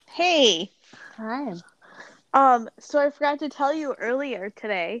Hey, Hi. so I forgot to tell you earlier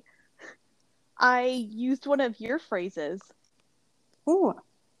today, I used one of your phrases. Ooh,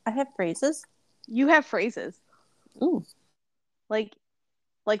 I have phrases. You have phrases. Ooh. Like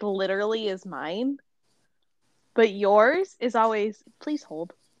literally is mine, but yours is always please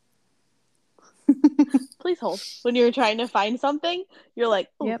hold. Please hold. When you're trying to find something, you're like,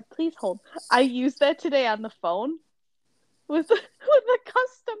 "Oh, Yep. please hold." I used that today on the phone with with a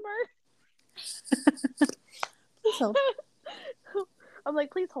customer. Please hold. I'm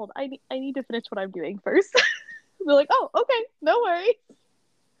like, "Please hold. I need to finish what I'm doing first." They're like, "Oh, okay. No worries."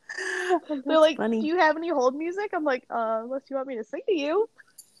 They're That's like, "Do funny. you have any hold music?" I'm like, unless you want me to sing to you."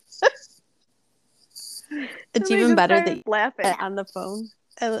 It's And they even just better that started you said laughing. it on the phone.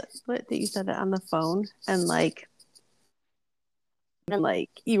 That you said it on the phone and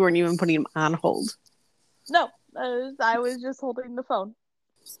you weren't even putting them on hold. No, I was just holding the phone.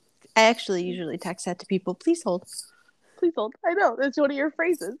 I actually usually text that to people. Please hold. Please hold. I know it's one of your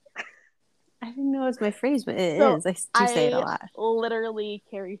phrases. I didn't know it was my phrase, but it So is. I do say it a I lot. literally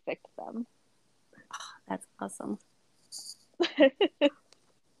carry fixed them. That's awesome.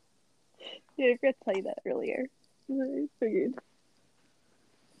 Yeah, I forgot to tell you that earlier. I figured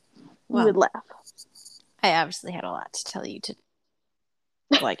you would Well, laugh. I obviously had a lot to tell you to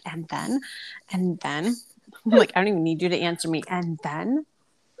and then. I'm like, I don't even need you to answer me. And then,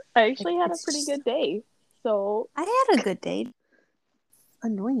 I actually had a it's pretty just, good day. So, I had a good day.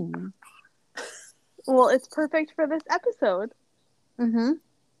 Annoying. well, it's perfect for this episode. Mm-hmm.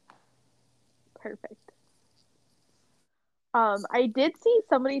 Perfect. I did see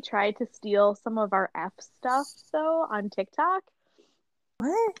somebody try to steal some of our F stuff though on TikTok.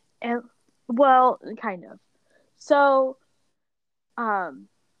 What? And well, kind of. So, um,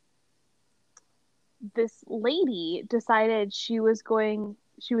 this lady decided she was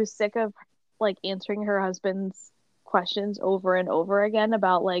sick of like answering her husband's questions over and over again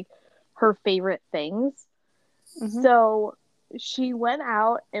about like her favorite things. Mm-hmm. So she went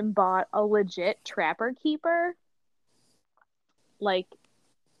out and bought a legit trapper keeper. Like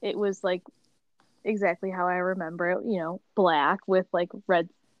it was like exactly how I remember it, black with like red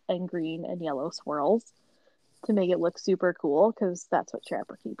and green and yellow swirls to make it look super cool because that's what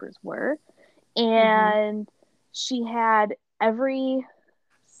trapper keepers were. Mm-hmm. And she had every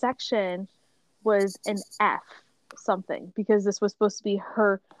section was an F something because this was supposed to be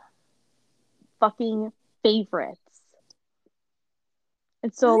her fucking favorites.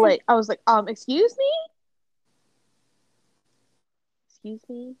 And so What? like I was like, excuse me? Excuse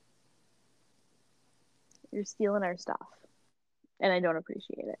me? You're stealing our stuff. And I don't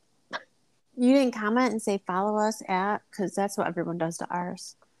appreciate it. You didn't comment and say follow us at, because that's what everyone does to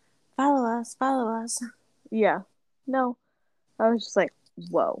ours. Follow us, follow us. Yeah. No. I was just like,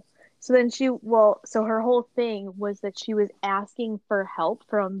 whoa. So then so her whole thing was that she was asking for help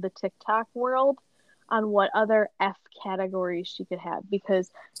from the TikTok world on what other F categories she could have because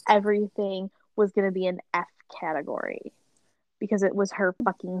everything was going to be an F category because it was her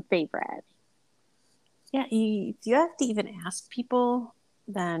fucking favorite. Yeah, if you have to even ask people,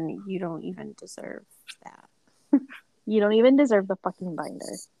 then you don't even deserve that. You don't even deserve the fucking binder.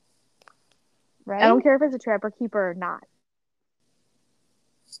 I Right? don't care if it's a trapper keeper or not.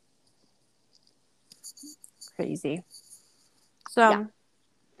 Crazy. Yeah. So,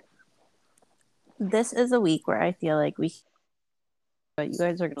 this is a week where I feel like but you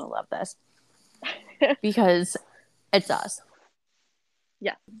guys are going to love this because it's us.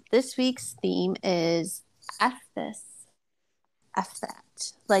 Yeah. This week's theme is F this, F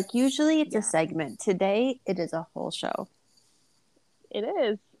that. Like, usually it's a Yeah. segment. Today, it is a whole show. It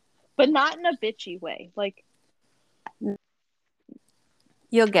is. But not in a bitchy way. Like,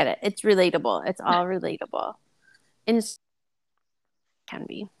 You'll get it. It's relatable. It's all relatable. And it can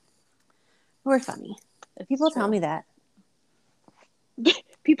be. We're funny. it's People tell true. me that.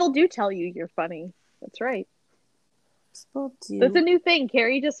 People do tell you you're funny. That's right. People That's a do. new thing.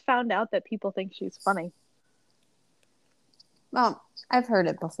 Carrie just found out that people think she's funny. Well, I've heard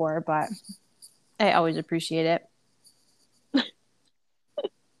it before, but I always appreciate it. Right?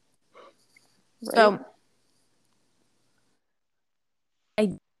 So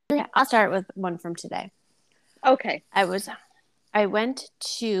I'll start with one from today. Okay. I was I went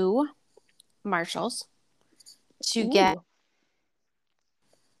to Marshall's to get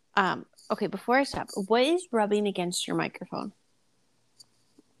Ooh, okay, before I stop, what is rubbing against your microphone?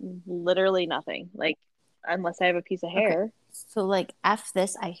 literally nothing. Like, unless I have a piece of Okay. hair. So like F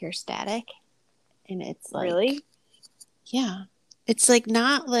this, I hear static and it's like Really? yeah. It's like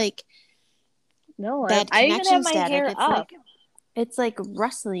not like No, bad I even connection have my static. hair It's up. like It's like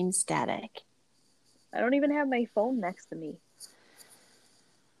rustling static. I don't even have my phone next to me.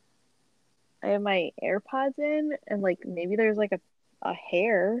 I have my AirPods in, and like maybe there's like a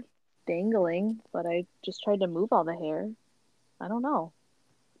hair dangling, but I just tried to move all the hair. I don't know.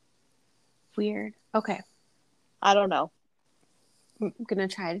 Weird. Okay. I don't know. I'm gonna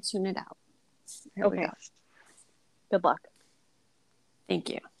try to tune it out. Here we Okay. go. Good luck. Thank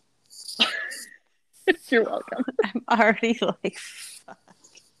you. You're welcome. I'm already like, fuck.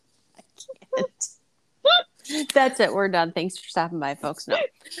 I can't. That's it. We're done. Thanks for stopping by, folks. No.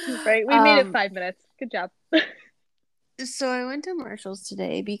 Right? We made it 5 minutes. Good job. So I went to Marshall's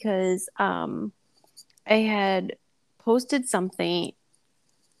today because I had posted something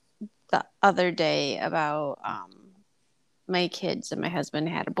the other day about my kids and my husband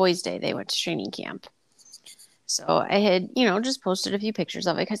had a boys' day. They went to training camp. So I had, just posted a few pictures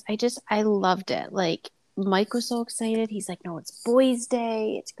of it because I loved it. Like Mike was so excited. He's like, no, it's boys'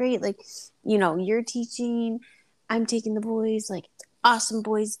 day. It's great. Like, you're teaching, I'm taking the boys. Like, it's awesome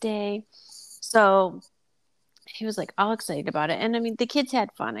boys' day. So he was like all excited about it. And I mean, the kids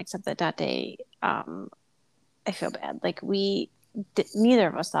had fun, except that day, I feel bad. Like neither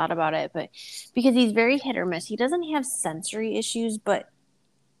of us thought about it, but because he's very hit or miss, he doesn't have sensory issues, but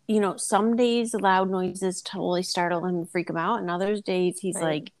some days loud noises totally startle him and freak him out, and other days he's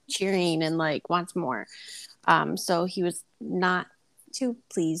Right. like cheering and like wants more. So he was not too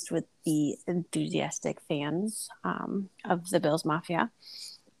pleased with the enthusiastic fans of the Bills Mafia.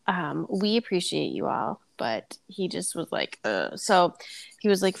 We appreciate you all, but he just was like, so he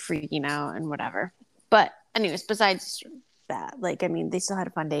was like freaking out and whatever. But anyways, besides that, like, I mean, they still had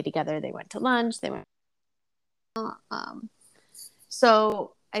a fun day together. They went to lunch. They went.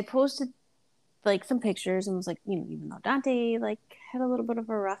 So I posted like some pictures and was like, even though Dante like had a little bit of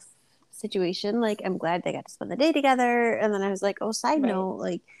a rough situation, like I'm glad they got to spend the day together. And then I was like, oh, side Right. note,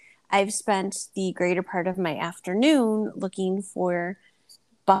 like I've spent the greater part of my afternoon looking for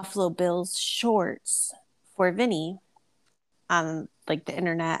Buffalo Bills shorts for Vinny on like the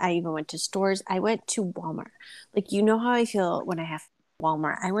internet. I even went to stores. I went to Walmart. Like, how I feel when I have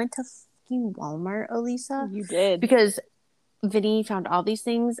Walmart. I went to fucking Walmart, Elisa, You did. because Vinny found all these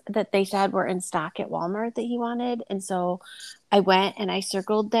things that they said were in stock at Walmart that he wanted. And so I went and I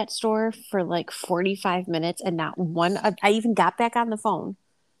circled that store for like 45 minutes and not one. I even got back on the phone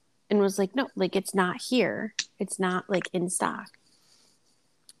and was like, no, like it's not here. It's not like in stock.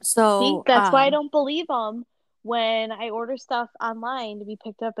 See, So that's why I don't believe them when I order stuff online to be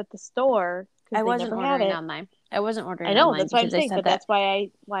picked up at the store because I they wasn't never have ordering it. online. I wasn't I ordering know, online that's what I'm because they saying, said but that. that's why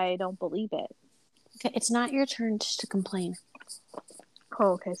I don't believe it. Okay, it's not your turn to complain.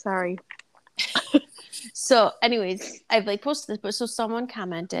 Oh, okay, sorry. So, anyways, I've like posted this, but so someone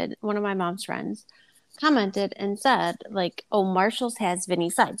commented, one of my mom's friends commented and said, like, oh, Marshall's has Vinny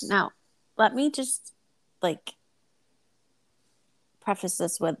sides. Now, let me just like preface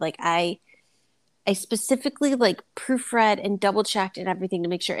this with like I specifically like proofread and double checked and everything to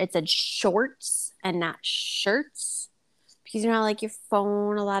make sure it said shorts and not shirts. Because like your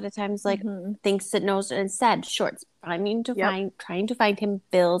phone a lot of times like thinks it knows and said shorts. Trying to find him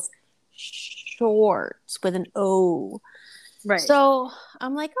Bill's shorts with an O. Right. So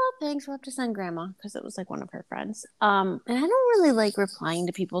I'm like, oh, thanks. We'll have to send grandma because it was like one of her friends. And I don't really like replying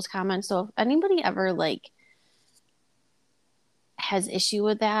to people's comments. So if anybody ever like has issue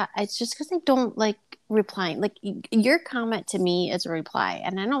with that, it's just because I don't like replying. Like your comment to me is a reply,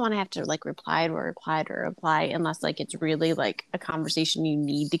 and I don't want to have to like reply unless like it's really like a conversation you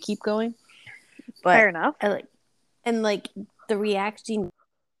need to keep going. But fair enough. And like the reacting,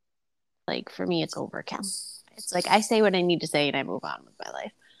 like for me, it's overkill. It's like I say what I need to say and I move on with my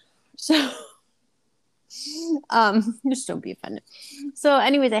life. So just don't be offended. So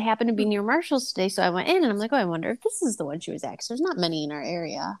anyways, I happened to be near Marshall's today, so I went in and I'm like, oh, I wonder if this is the one she was at, 'cause there's not many in our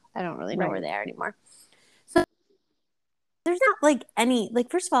area. I don't really know where they are anymore. So there's not like any,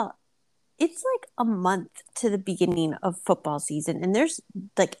 like, first of all, it's like a month to the beginning of football season, and there's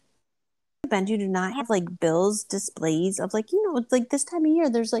like you do not have like Bills displays of like, it's like this time of year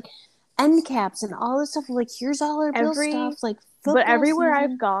there's like end caps and all this stuff, like here's all our Bill stuff, like but everywhere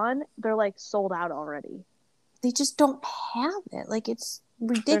season. I've gone, they're like sold out already. They just don't have it. Like it's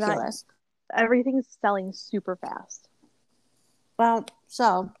ridiculous. Everything's selling super fast. Well,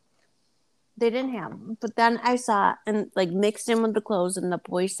 so they didn't have them, but then I saw and like mixed in with the clothes in the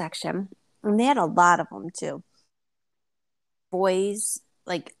boys section, and they had a lot of them too. Boys,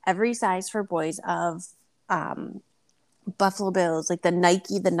 like every size for boys of Buffalo Bills, like the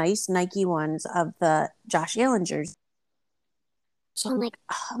nice Nike ones of the Josh Allen jerseys. So I'm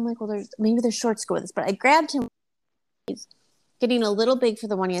like, well, maybe there's shorts go with this, but I grabbed him getting a little big for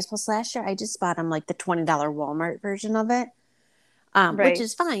the 1 year. Plus last year I just bought him like the $20 Walmart version of it, which Right.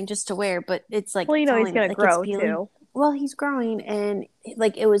 is fine just to wear, but it's like Well, you know he's falling, gonna like it's grow peeling. too. Well, he's growing and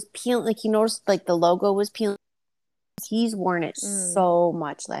like it was peeling, like he noticed like the logo was peeling. He's worn it Mm, so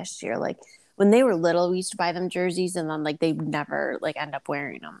much last year. Like when they were little, we used to buy them jerseys and then like they never like end up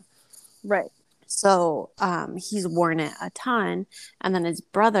wearing them. right. So he's worn it a ton. And then his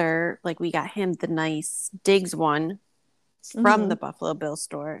brother, like we got him the nice Diggs one from Hmm. the Buffalo Bill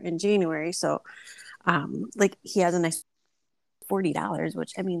store in January. So like he has a nice $40,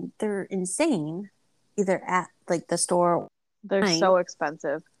 which I mean they're insane, either at like the store or They're online. so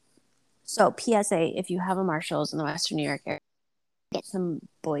expensive. So PSA, if you have a Marshalls in the Western New York area, get some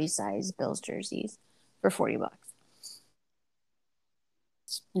boy size Bills jerseys for $40.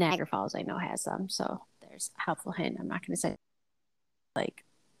 Niagara Falls, I know, has them, so there's a helpful hint. I'm not going to say like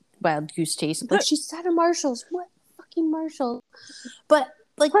wild goose chase. Like she said, a Marshalls, what fucking Marshalls? But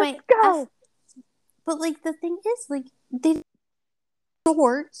like Let's my go. but like the thing is, like they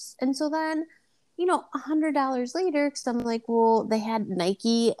shorts, and so then $100 later, because I'm like, well, they had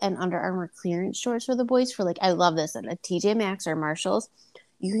Nike and Under Armour clearance shorts for the boys for like, I love this at a TJ Maxx or Marshalls.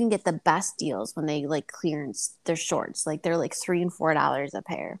 You can get the best deals when they like clearance their shorts. Like they're like $3 and $4 a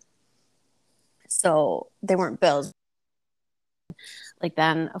pair. So they weren't bills. Like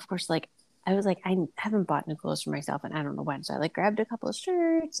then, of course, like I was like, I haven't bought new clothes for myself, and I don't know when. So I like grabbed a couple of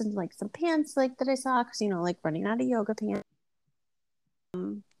shirts and like some pants like that I saw because like running out of yoga pants.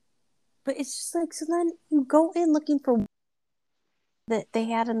 But it's just like, so then you go in looking for that they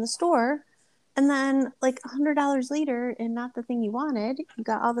had in the store, and then like $100 later, and not the thing you wanted, you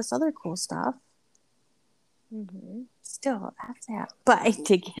got all this other cool stuff. Mm-hmm. Still have to have, but I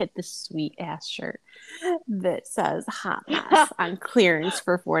did get this sweet ass shirt that says "Hot Mess" on clearance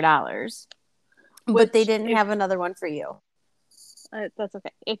for $4. But they didn't have another one for you. That's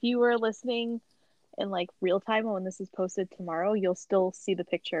okay. If you were listening in like real time when this is posted tomorrow, you'll still see the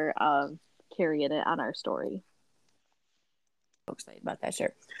picture of Carrie in it on our story. I'm so excited about that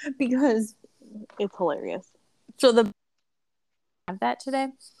shirt because It's hilarious. so the have that today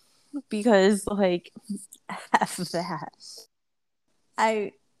because like F that.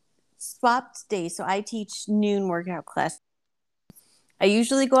 I swapped days, so I teach noon workout class. I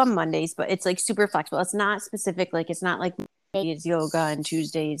usually go on Mondays, but it's like super flexible. It's not specific, like it's not like Monday is yoga and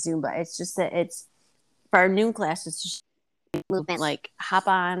Tuesday is Zumba. It's just that it's for our noon class, it's just movement, like hop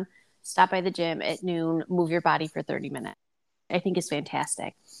on, stop by the gym at noon, move your body for 30 minutes. I think is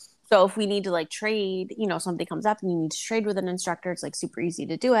fantastic. So if we need to like trade, something comes up and you need to trade with an instructor, it's like super easy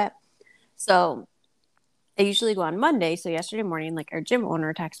to do it. So I usually go on Monday. So yesterday morning, like our gym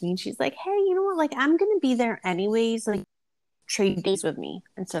owner texted me and she's like, hey, you know what? Like I'm going to be there anyways. Like trade days with me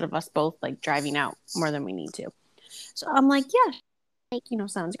instead of us both like driving out more than we need to. So I'm like, yeah, like,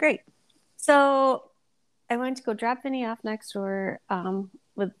 sounds great. So I went to go drop Vinny off next door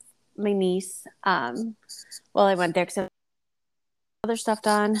with my niece. Well, I went there because other stuff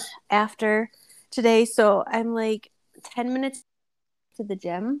done after today. So I'm like 10 minutes to the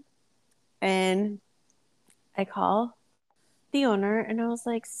gym and I call the owner and I was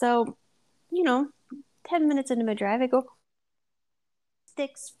like, so, 10 minutes into my drive, I go,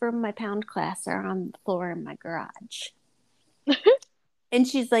 sticks from my pound class are on the floor in my garage. And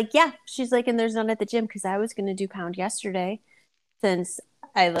she's like, yeah. She's like, and there's none at the gym because I was going to do pound yesterday since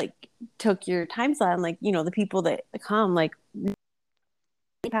I like took your time slot. And like, the people that come like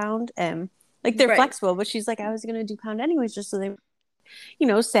pound and like they're Right. flexible, but she's like, I was going to do pound anyways just so they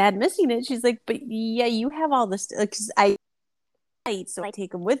sad missing it. She's like, but yeah, you have all this because I eat, so I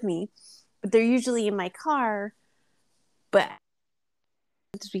take them with me, but they're usually in my car. But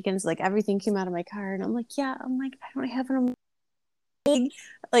this weekend's like everything came out of my car, and I'm like, yeah, I'm like, I don't have them.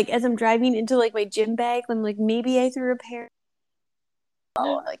 Like as I'm driving into like my gym bag, I'm like, maybe I threw a pair.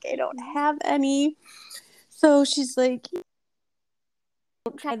 Oh, like I don't have any. So she's like,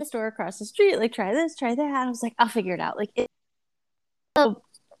 try the store across the street, like try this, try that. I was like, I'll figure it out. So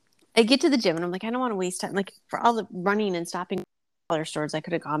I get to the gym and I'm like, I don't want to waste time. Like for all the running and stopping at other stores, I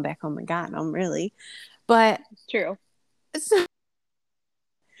could have gone back home and gotten them really. But True. So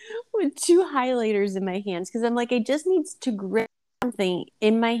with two highlighters in my hands, because I'm like, I just need to grip something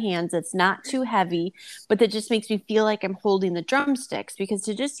in my hands that's not too heavy, but that just makes me feel like I'm holding the drumsticks, because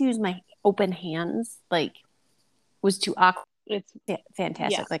to just use my open hands like was too awkward. It's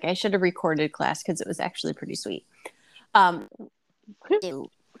fantastic. Yeah. Like I should have recorded class because it was actually pretty sweet. Do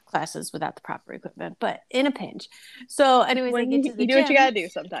classes without the proper equipment, but in a pinch. So anyways, I get to the you do gym. What you gotta do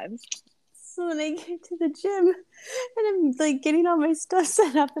sometimes. So when I get to the gym and I'm like getting all my stuff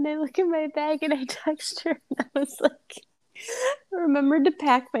set up and I look in my bag and I text her and I was like, Remembered to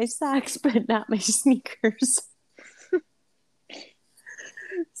pack my socks, but not my sneakers.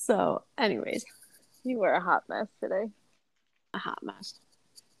 So, anyways, You were a hot mess today. a hot mess.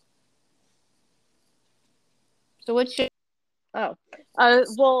 So, what's your Oh,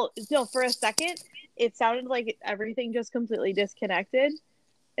 well, no, for a second, it sounded like everything just completely disconnected.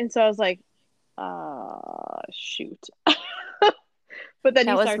 And so I was like, shoot. But then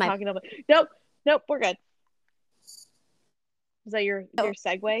that you was started my talking about, nope, nope, we're good. Is that your oh,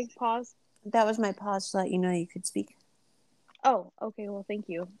 segue pause? that was my pause to let you know you could speak. Oh, okay. Well, thank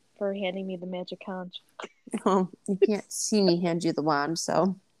you for handing me the magic conch. You can't see me hand you the wand,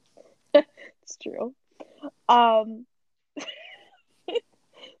 so It's true. Um,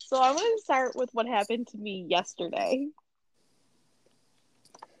 so I'm going to start with what happened to me yesterday,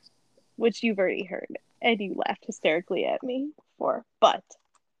 which you've already heard, and you laughed hysterically at me for. But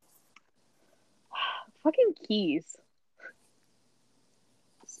fucking keys.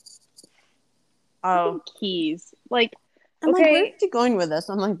 oh, Fucking keys. Like, I'm like, where's okay, she going with this?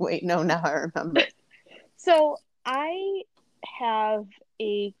 I'm like, wait, no, now I remember. so I have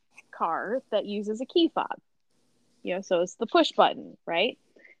a car that uses a key fob. So it's the push button, right?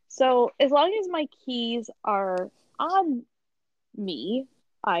 So as long as my keys are on me,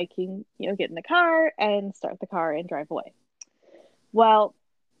 I can, get in the car and start the car and drive away. Well,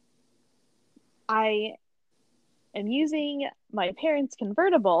 I am using my parents'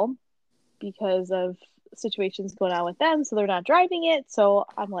 convertible because of situations going on with them, so they're not driving it. So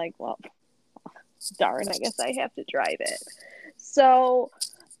I'm like, well, darn, I guess I have to drive it. So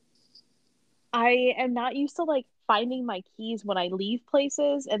I am not used to like finding my keys when I leave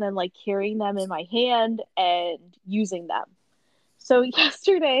places and then like carrying them in my hand and using them. So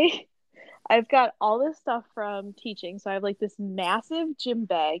yesterday, I've got all this stuff from teaching. So I have like this massive gym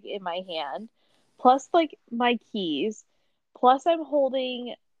bag in my hand, plus like my keys, plus I'm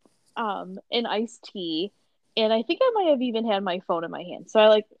holding an iced tea, and I think I might have even had my phone in my hand. So I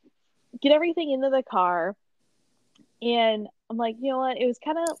like get everything into the car, and I'm like, you know what? It was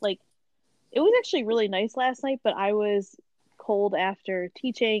kind of like it was actually really nice last night, but I was cold after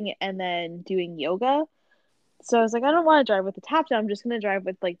teaching and then doing yoga. So I was like, I don't want to drive with the top down. I'm just going to drive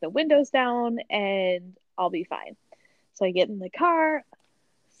with like the windows down and I'll be fine. So I get in the car,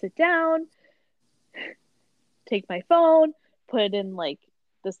 sit down, take my phone, put it in like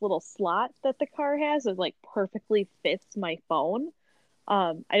this little slot that the car has. It like perfectly fits my phone.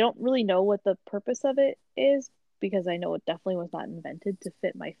 I don't really know what the purpose of it is because I know it definitely was not invented to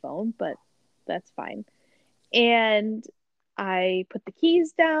fit my phone, but that's fine. And I put the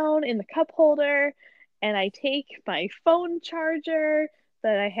keys down in the cup holder and I take my phone charger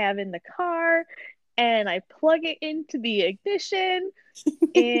that I have in the car and I plug it into the ignition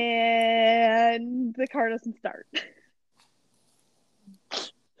and the car doesn't start.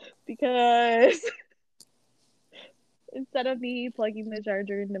 Because instead of me plugging the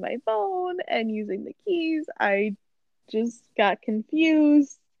charger into my phone and using the keys, I just got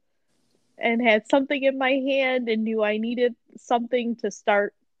confused and had something in my hand and knew I needed something to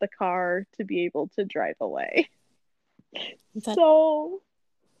start the car to be able to drive away. That, So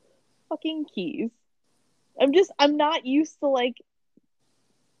fucking keys. I'm not used to like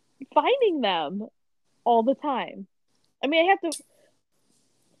finding them all the time. I mean, I have to,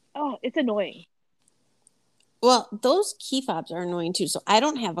 oh, it's annoying. well, those key fobs are annoying too. So I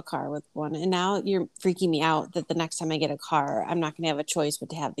don't have a car with one, and now you're freaking me out that the next time I get a car, I'm not going to have a choice but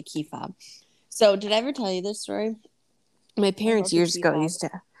to have the key fob. So did I ever tell you this story? My I parents love the years key ago fob. used to.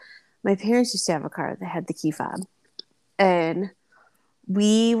 My parents used to have a car that had the key fob, and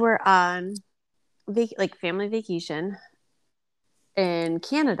we were on like family vacation in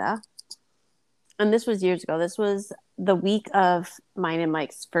Canada, and this was years ago. This was the week of mine and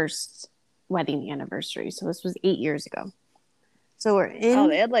Mike's first wedding anniversary. So this was 8 years ago. So we're Oh,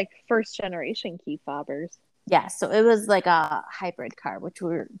 they in, had like first generation key fobbers. yeah. So it was like a hybrid car, which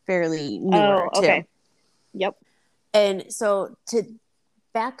were fairly Oh, newer too. okay. Yep. And so to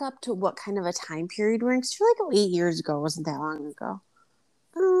back up to what kind of a time period we're in, because you're like, oh, 8 years ago wasn't that long ago.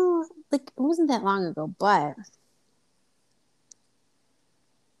 Oh, like it wasn't that long ago, but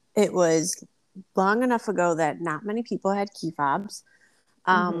it was long enough ago that not many people had key fobs.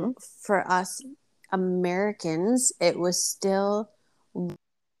 Mm-hmm. For us Americans, it was still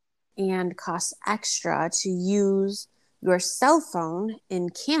and cost extra to use your cell phone in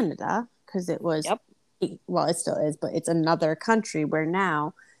Canada because it was, Yep. well, it still is, but it's another country where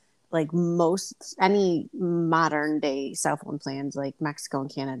now, like most any modern day cell phone plans, like Mexico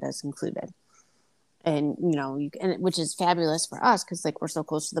and Canada is included. And which is fabulous for us because like we're so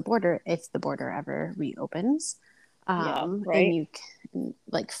close to the border if the border ever reopens. Yeah, And right. you can,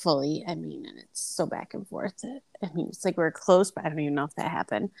 like, fully, I mean, and it's so back and forth. I mean, it's like we're close, but I don't even know if that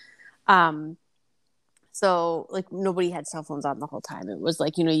happened. Um, so like nobody had cell phones on the whole time. It was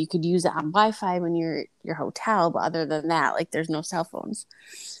like, you could use it on Wi-Fi when you're at your hotel, but other than that, like there's no cell phones.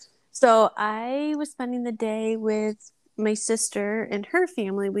 So I was spending the day with my sister and her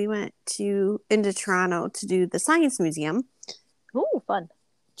family. We went into Toronto to do the Science Museum. Ooh, fun.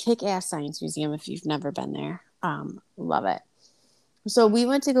 Kick-ass Science Museum if you've never been there. Love it. So we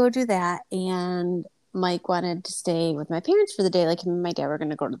went to go do that, and Mike wanted to stay with my parents for the day. Like him and my dad were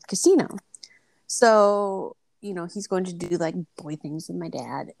going to go to the casino. So, he's going to do like boy things with my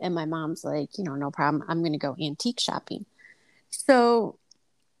dad. And my mom's like, no problem. I'm going to go antique shopping. So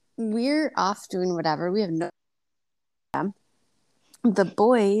we're off doing whatever. We have no. The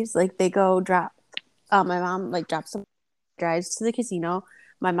boys, like, they go drop. My mom, like, drops some, drives to the casino.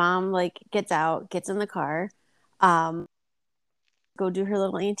 My mom, like, gets out, gets in the car, go do her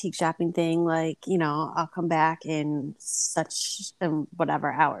little antique shopping thing. Like, I'll come back in such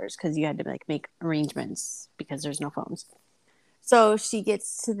whatever hours because you had to like make arrangements because there's no phones. So she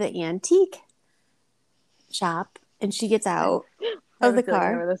gets to the antique shop and she gets out I of have a the feeling I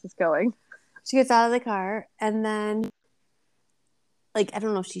know car. where this is going. She gets out of the car and then, like, I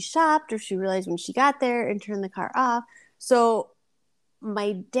don't know if she shopped or she realized when she got there and turned the car off. So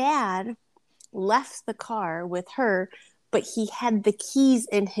my dad left the car with her, but he had the keys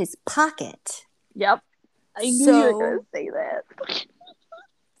in his pocket. Yep. I knew you were going to say that.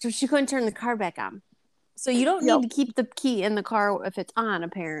 So she couldn't turn the car back on. So you don't Yep. need to keep the key in the car if it's on,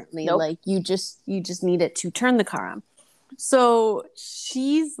 apparently. Nope. Like you just need it to turn the car on. So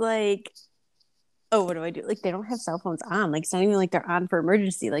she's like, oh, what do I do? Like they don't have cell phones on. Like it's not even like they're on for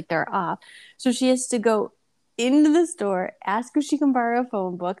emergency. Like they're off. So she has to go into the store, ask if she can borrow a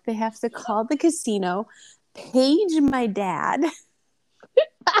phone book. They have to call the casino, page my dad,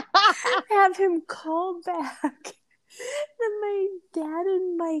 have him call back. Then my dad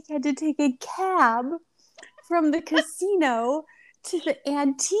and Mike had to take a cab from the casino to the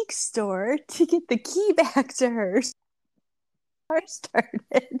antique store to get the key back to her. Car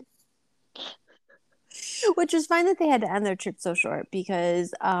started. Which was fine that they had to end their trip so short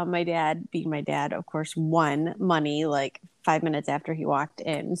because my dad, being my dad, of course, won money like 5 minutes after he walked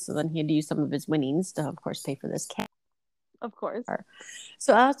in. So then he had to use some of his winnings to, of course, pay for this car. Of course.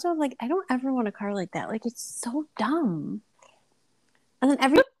 So I was like, I don't ever want a car like that. Like, it's so dumb. And then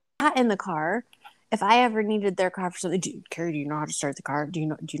every got in the car, if I ever needed their car for something, Carrie, do you know how to start the car? Do you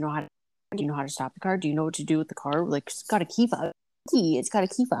know how to stop the car? Do you know what to do with the car? Like, it's got a key fob. It's got a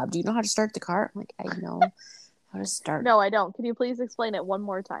key fob. Do you know how to start the car? I'm like, I know how to start. No, I don't. Can you please explain it one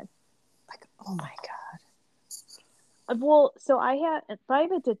more time? Like, oh my God. Well, so I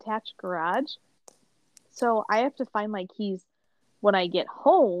have a detached garage, so I have to find my keys when I get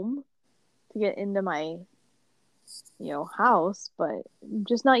home to get into my, house, but I'm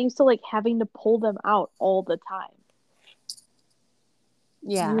just not used to like having to pull them out all the time.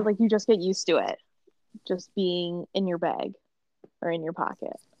 Yeah. You just get used to it, just being in your bag or in your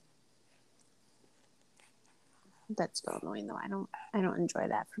pocket. That's so annoying though. I don't enjoy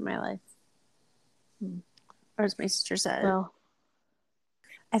that for my life. Or as my sister said, Well,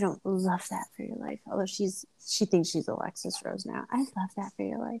 I don't love that for your life. Although she thinks she's Alexis Rose now. I love that for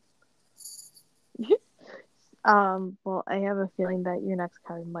your life. well, I have a feeling that your next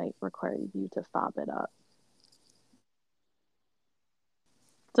car might require you to fob it up.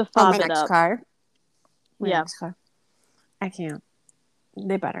 To fob my it next up. car. My Yeah. next car. I can't.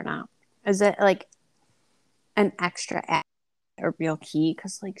 They better not. Is it like an extra or real key?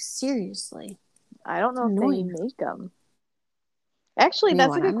 Because like seriously, I don't know if they annoying. make them. Actually,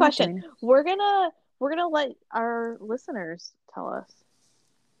 that's a good question. We're gonna let our listeners tell us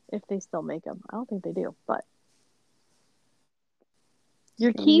if they still make them. I don't think they do, but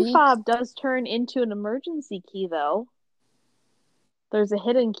your key fob does turn into an emergency key, though. There's a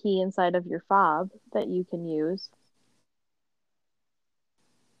hidden key inside of your fob that you can use.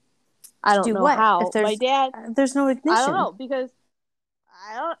 I don't know how. If there's, my dad, there's no ignition. I don't know because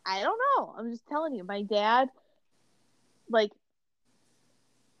I don't know. I'm just telling you. My dad, like,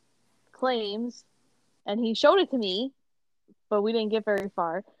 claims, and he showed it to me, but we didn't get very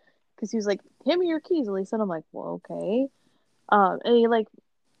far because he was like, "Hand me your keys, Elisa." And I'm like, "Well, okay." And he like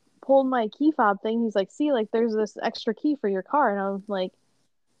pulled my key fob thing. He's like, "See, like, there's this extra key for your car," and I was like,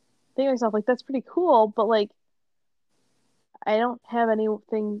 thinking to myself, like, that's pretty cool, but like, I don't have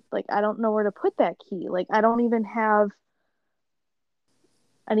anything. Like, I don't know where to put that key. Like, I don't even have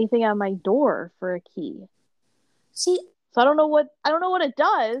anything on my door for a key. See, so I don't know what it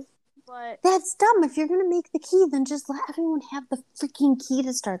does, But That's dumb. If you're gonna make the key, then just let everyone have the freaking key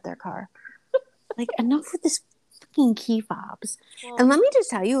to start their car. Like, enough with this freaking key fobs. And well, let me just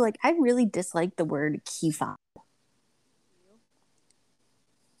tell you, like, I really dislike the word key fob.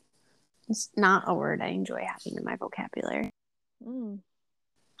 It's not a word I enjoy having in my vocabulary. mm,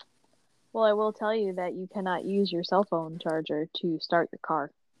 well, I will tell you that you cannot use your cell phone charger to start your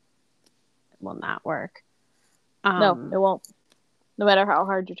car. It will not work. No, it won't. No matter how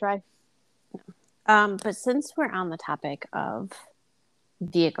hard you try. But since we're on the topic of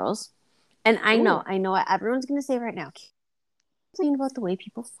vehicles, and Ooh. I know what everyone's gonna say right now. Complain about the way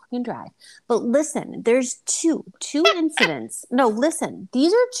people fucking drive. But listen, there's two incidents. No, listen,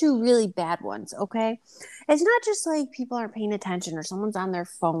 these are two really bad ones, okay? It's not just like people aren't paying attention or someone's on their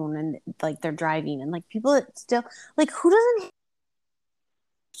phone and like they're driving and like people that still like who doesn't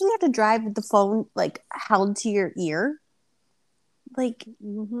have to drive with the phone like held to your ear? Like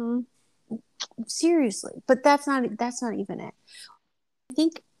Mm-hmm. seriously. But that's not even it. I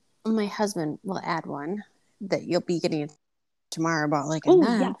think my husband will add one that you'll be getting tomorrow about like a Oh,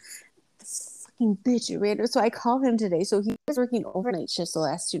 yeah. man. This fucking bitch ran. So I called him today. So he was working overnight shifts the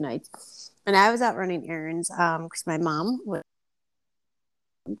last 2 nights, and I was out running errands. Because my mom would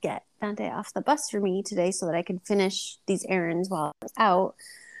get Dante off the bus for me today so that I could finish these errands while I was out.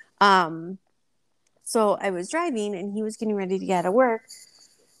 Um, so I was driving, and he was getting ready to get out of work,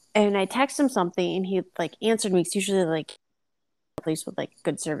 and I texted him something, and he like answered me. It's usually like a place with like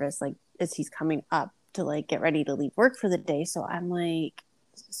good service, like as he's coming up to like get ready to leave work for the day. So I'm like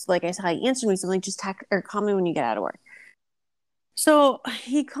I saw he answered me, so I'm like, just text or call me when you get out of work. So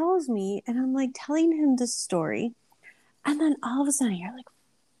he calls me and I'm like telling him this story. And then all of a sudden you're like,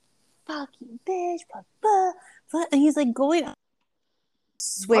 fucking bitch, blah, blah, blah. And he's like going Whoa.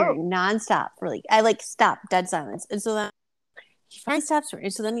 swearing nonstop for like, I like stopped dead silence. And so then he finally stops swearing.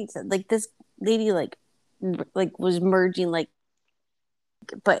 So then he said, like, this lady, like was merging, like,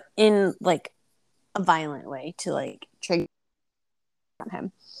 but in like a violent way to like trigger on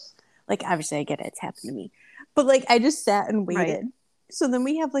him. Like, obviously, I get it. It's happened to me. But like, I just sat and Right. waited. So then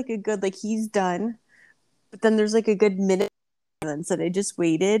we have like a good, like, he's done. But then there's like a good minute silence that I just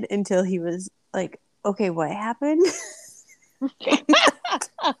waited until he was like, okay, what happened? like,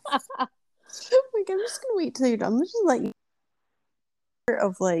 I'm just gonna wait till you're done. Let's just let you hear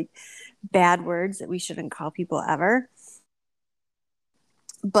of like bad words that we shouldn't call people ever.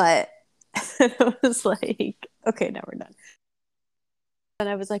 But it was like, okay, now we're done. And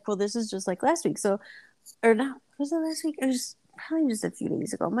I was like, well, this is just like last week. So, or not, was it last week? It was probably just a few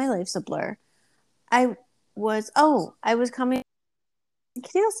days ago. My life's a blur. I was coming to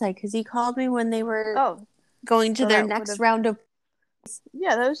Canal Side because he called me when they were Oh, going to so their that would next have, round of.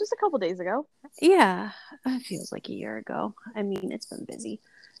 yeah, that was just a couple days ago. Yeah, it feels like a year ago. I mean, it's been busy.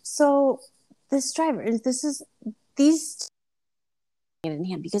 So this driver, this is these hand in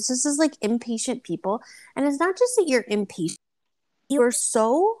hand because this is like impatient people, and it's not just that you're impatient. You're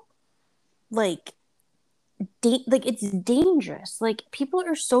so like like it's dangerous. Like people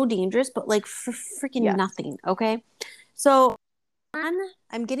are so dangerous, but like for freaking Yes. nothing. Okay, so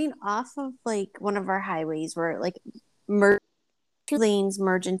I'm getting off of like one of our highways where like two lanes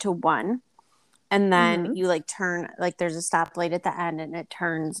merge into one, and then Mm-hmm. you like turn like there's a stoplight at the end and it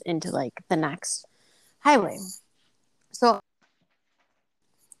turns into like the next highway. So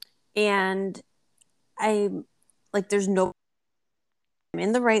and I like there's no I'm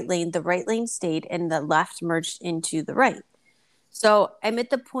in the right lane stayed and the left merged into the right. So I'm at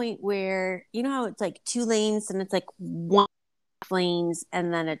the point where you know how it's like two lanes and it's like one lanes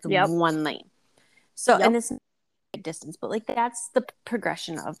and then it's Yep. one lane. So and Yep. it's distance, but like that's the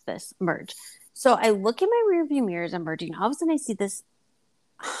progression of this merge. So I look in my rearview mirrors, I'm merging. All of a sudden I see this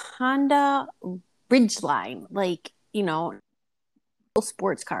Honda Ridgeline, like, you know,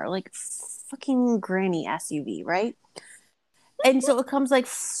 sports car, like fucking granny SUV, right? And so it comes like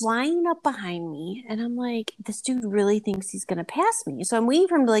flying up behind me, and I'm like, this dude really thinks he's gonna pass me. So I'm waiting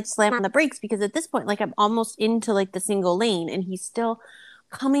for him to like slam on the brakes because at this point, like I'm almost into like the single lane, and he's still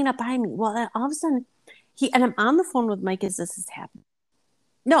coming up behind me. Well, then all of a sudden, and I'm on the phone with Mike as this is happening.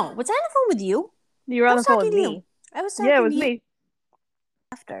 No, was I on the phone with you? You were I on was the phone talking with to you. me. I was Yeah, it talking was to you me.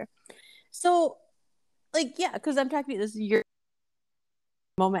 after. So, like, yeah, because I'm talking to this year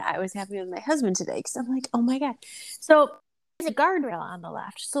moment I was having with my husband today because I'm like, oh my God. So there's a guardrail on the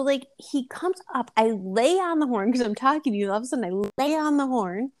left. So, like, he comes up. I lay on the horn because I'm talking to you. All of a sudden, I lay on the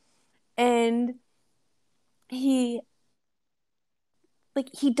horn and he, like,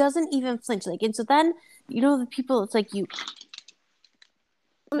 he doesn't even flinch. Like, and so then, you know, the people, it's like you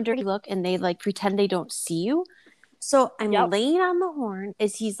a dirty look and they like pretend they don't see you. So I'm Yep. laying on the horn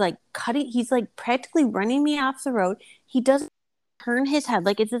as he's like cutting, he's like practically running me off the road. He doesn't turn his head.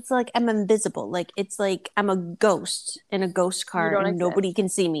 Like it's like I'm invisible. Like it's like I'm a ghost in a ghost You car don't and nobody exist. can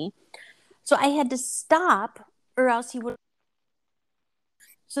see me. So I had to stop or else he would,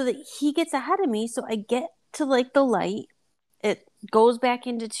 so that he gets ahead of me. So I get to like the light. It goes back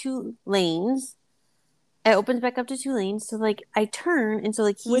into two lanes. It opens back up to two lanes. So like I turn and so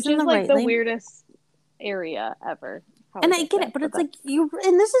like he's Which in is the like right the lane. weirdest area ever. Probably And I can't get say, it, but but it's that's like you,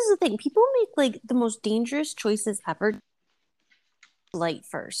 and this is the thing. People make like the most dangerous choices ever light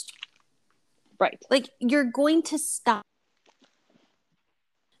first. right. Like you're going to stop.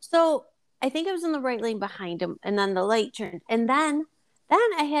 So I think I was in the right lane behind him, and then the light turned, and then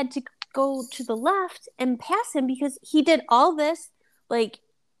I had to go to the left and pass him because he did all this, like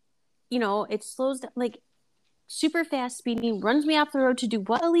it slows down, like super fast speeding, runs me off the road to do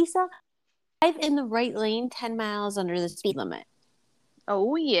what, Elisa? Drive in the right lane, 10 miles under the speed limit.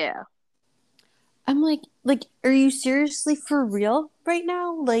 Oh yeah. I'm like, are you seriously for real right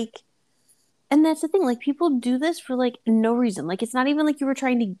now? Like, and that's the thing. Like, people do this for like no reason. Like, it's not even like you were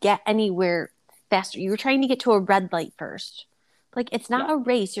trying to get anywhere faster. You were trying to get to a red light first. Like, it's not Yeah. a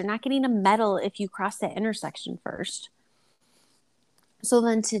race. You're not getting a medal if you cross that intersection first. So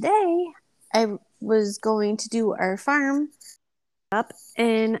then today, I was going to do our farm up,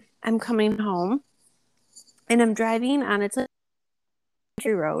 and I'm coming home, and I'm driving on it's a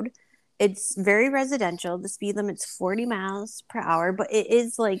country road. It's very residential. The speed limit's 40 miles per hour, but it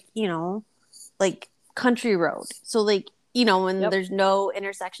is like, like country road. So like, when Yep. there's no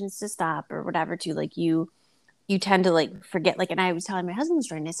intersections to stop or whatever to like you tend to like forget, like, and I was telling my husband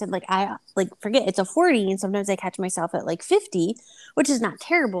story and I said like I like forget it's a 40 and sometimes I catch myself at like 50, which is not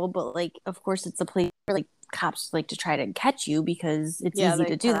terrible, but like of course it's a place where like cops like to try to catch you because it's Yeah, easy they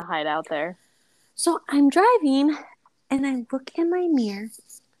to do kind that. of hide out there. So I'm driving and I look in my mirror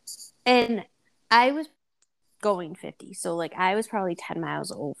and I was going 50. So like I was probably 10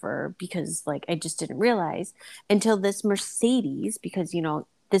 miles over because like I just didn't realize until this Mercedes, because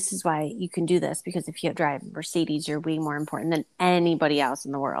this is why you can do this, because if you drive Mercedes, you're way more important than anybody else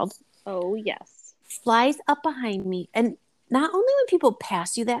in the world. Oh yes. Flies up behind me, and not only when people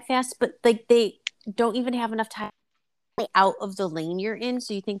pass you that fast, but like they don't even have enough time out of the lane you're in,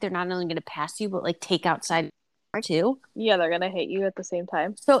 so you think they're not only going to pass you but like take outside too. Yeah, they're gonna hit you at the same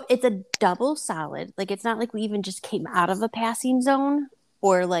time. So it's a double solid. Like it's not like we even just came out of a passing zone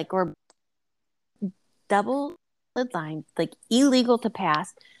or like we're double line, like illegal to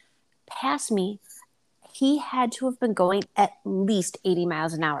pass. Pass me. He had to have been going at least 80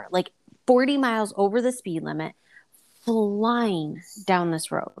 miles an hour, like 40 miles over the speed limit, flying down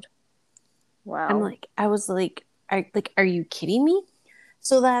this road. Wow. I was like, are you kidding me?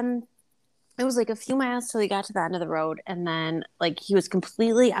 So then it was like a few miles till he got to the end of the road, and then like he was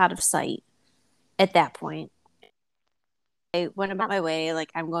completely out of sight at that point. I went about my way,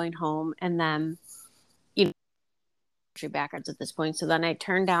 like I'm going home, and then backwards at this point. So then I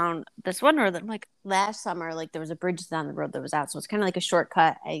turned down this one road that like last summer, like there was a bridge down the road that was out. So it's kind of like a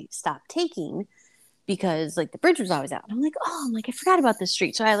shortcut I stopped taking because like the bridge was always out. And I'm like, I forgot about this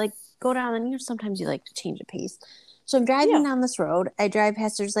street. So I like go down and sometimes you like to change the pace. So I'm driving Yeah. down this road. I drive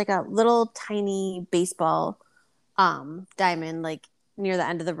past, there's like a little tiny baseball diamond like near the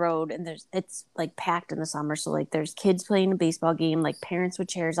end of the road, and it's like packed in the summer, so like there's kids playing a baseball game, like parents with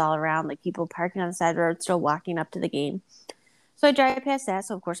chairs all around, like people parking on the side of the road still walking up to the game. So I drive past that,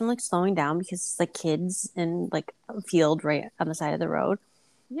 so of course I'm like slowing down because it's like kids in like a field right on the side of the road.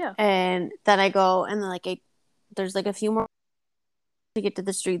 Yeah. And then I go and then like there's like a few more to get to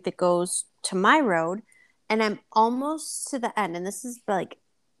the street that goes to my road, and I'm almost to the end, and this is like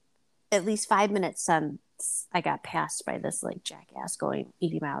at least 5 minutes since I got passed by this like jackass going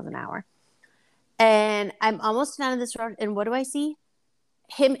 80 miles an hour. And I'm almost down this road, and what do I see?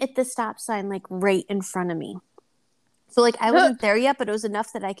 Him at the stop sign, like right in front of me. So like I wasn't there yet, but it was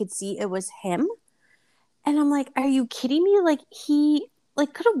enough that I could see it was him. And I'm like, are you kidding me? Like he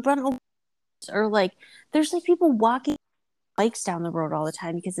like could have run over, or like there's like people walking bikes down the road all the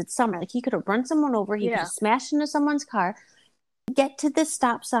time because it's summer. Like he could have run someone over, he could Yeah. have smashed into someone's car, get to this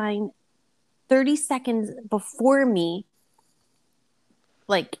stop sign 30 seconds before me.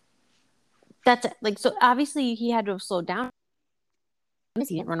 Like that's it. Like so obviously he had to have slowed down.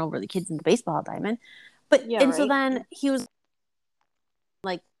 He didn't run over the kids in the baseball diamond. But Yeah, and so right. then he was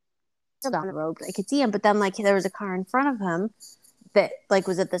like still down the road, but I could see him. But then like there was a car in front of him that like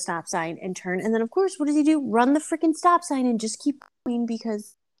was at the stop sign and turned. And then of course, what does he do? Run the freaking stop sign and just keep going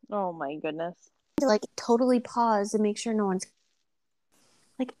because Oh my goodness. like totally pause and make sure no one's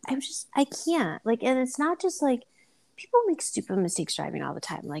like I can't. Like, and it's not just like people make stupid mistakes driving all the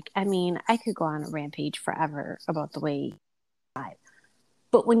time. Like, I mean, I could go on a rampage forever about the way you drive.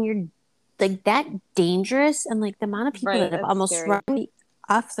 But when you're like that dangerous and like the amount of people Right, that have that's almost scary. run me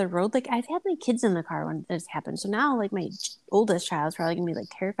off the road, like I've had my kids in the car when this happened. So now like my oldest child is probably gonna be like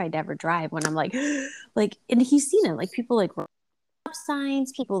terrified to ever drive when I'm like, and he's seen it. Like people like stop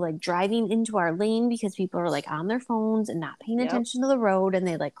signs, people like driving into our lane because people are like on their phones and not paying Yep. attention to the road and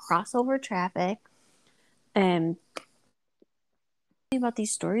they like cross over traffic. And about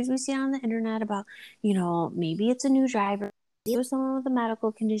these stories we see on the internet about, maybe it's a new driver, maybe it was someone with a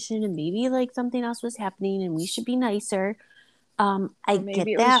medical condition, and maybe like something else was happening and we should be nicer. I Or maybe get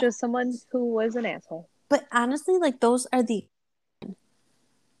it was that. just someone who was an asshole. But honestly, like those are the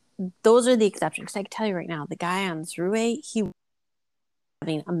exceptions. 'Cause I can tell you right now, the guy on the throughway, he was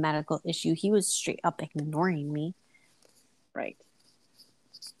having a medical issue. He was straight up ignoring me. Right.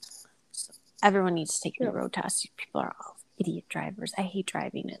 So everyone needs to take new True. road tests. People are all idiot drivers. I hate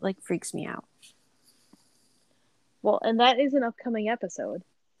driving. It like freaks me out. Well, and that is an upcoming episode.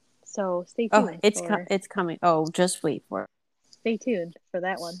 So stay Oh, tuned it's coming. Oh, just wait for it. stay tuned for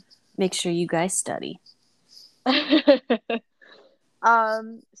that one. Make sure you guys study.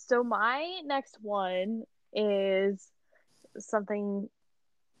 So my next one is something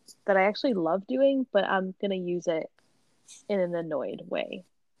that I actually love doing, but I'm gonna use it in an annoyed way.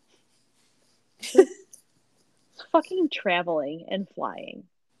 It's fucking traveling and flying.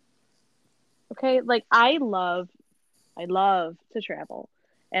 Okay, like I love to travel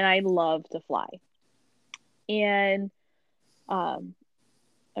and I love to fly. And um,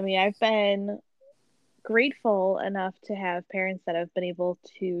 I mean, I've been grateful enough to have parents that have been able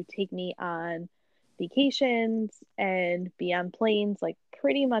to take me on vacations and be on planes like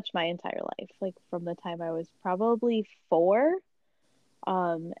pretty much my entire life, like from the time I was probably 4,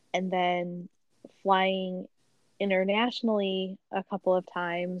 and then flying internationally a couple of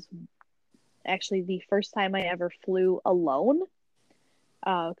times. Actually, the first time I ever flew alone,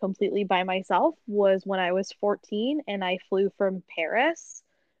 completely by myself, was when I was 14 and I flew from Paris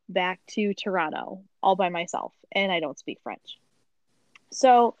back to Toronto all by myself, and I don't speak French.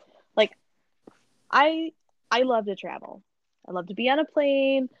 So, like, I I love to travel. I love to be on a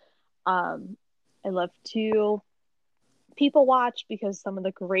plane. Um, I love to people watch because some of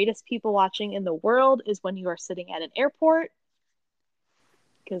the greatest people watching in the world is when you are sitting at an airport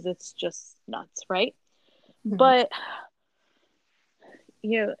because it's just nuts, right? Mhm. But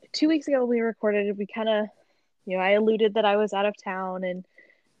 2 weeks ago we recorded, we kind of, I alluded that I was out of town and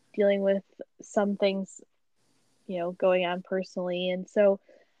dealing with some things, going on personally. And so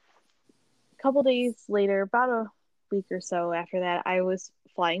a couple days later, about a week or so after that, I was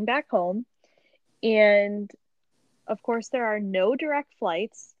flying back home. And of course, there are no direct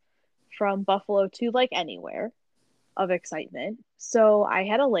flights from Buffalo to like anywhere of excitement. So I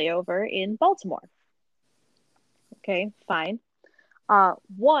had a layover in Baltimore. Okay, fine.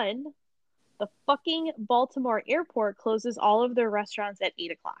 One, the fucking Baltimore airport closes all of their restaurants at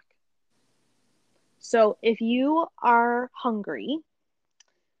 8 o'clock. So if you are hungry,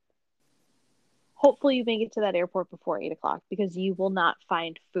 hopefully you make it to that airport before 8 o'clock because you will not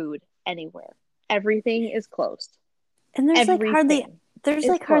find food anywhere. Everything is closed. And there's like hardly Everything there's is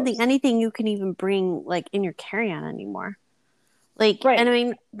like hardly closed. anything you can even bring like in your carry-on anymore. Like, and I Right.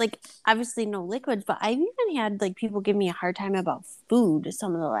 mean, like obviously no liquids, but I've even had like people give me a hard time about food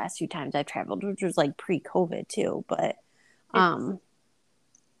some of the last few times I've traveled, which was like pre-COVID too. But It's um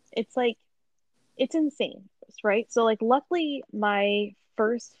it's like it's insane, right? So like luckily my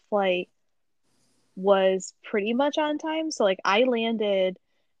first flight was pretty much on time. So like I landed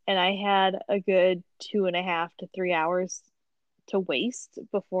and I had a good 2.5 to 3 hours to waste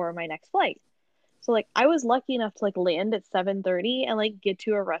before my next flight. So like I was lucky enough to like land at 7:30 and like get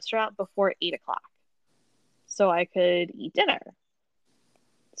to a restaurant before 8 o'clock so I could eat dinner.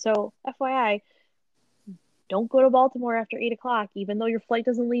 So FYI, don't go to Baltimore after 8 o'clock, even though your flight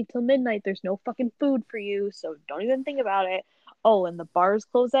doesn't leave till midnight. There's no fucking food for you, so don't even think about it. Oh, and the bars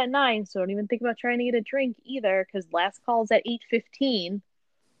close at 9, so don't even think about trying to get a drink either, because last call's at 8:15.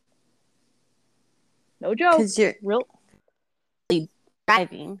 No joke. because you're Real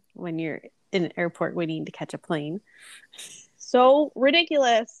driving when you're in an airport waiting to catch a plane. so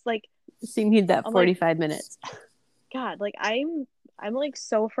ridiculous. Like So you need that I'm like, 45 minutes. God, like I'm like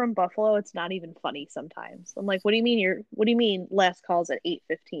so from Buffalo, it's not even funny sometimes. I'm like, what do you mean last call's at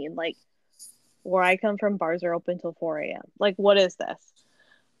 8:15? Like where I come from, bars are open till 4 a.m. Like what is this?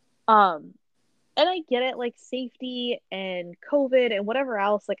 Um, and I get it, like safety and COVID and whatever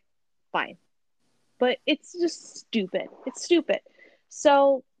else, like fine. But it's just stupid. It's stupid.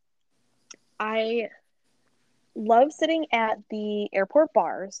 So I love sitting at the airport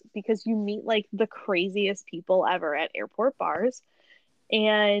bars because you meet like the craziest people ever at airport bars.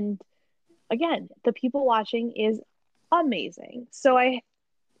 And again, the people watching is amazing. So I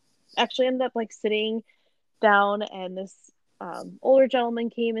actually ended up like sitting down, and this older gentleman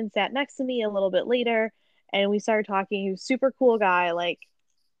came and sat next to me a little bit later, and we started talking. He was a super cool guy, like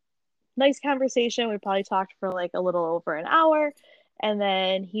nice conversation. We probably talked for like a little over an hour. And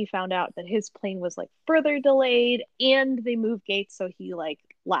then he found out that his plane was like further delayed and they moved gates. So he like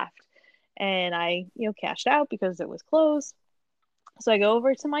left. And I, cashed out because it was closed. So I go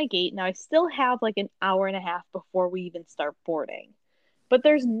over to my gate. Now I still have like an hour and a half before we even start boarding, but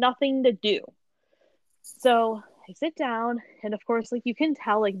there's nothing to do. So I sit down, and of course, like you can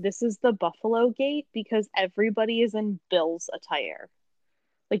tell, like this is the Buffalo gate because everybody is in Bills attire.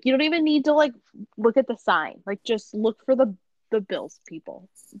 Like you don't even need to like look at the sign. Like just look for the Bills people.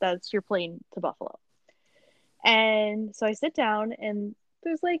 That's your plane to Buffalo. And so I sit down, and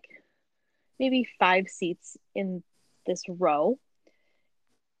there's like maybe 5 seats in this row,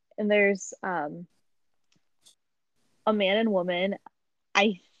 and there's a man and woman.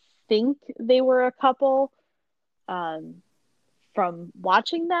 I think they were a couple um from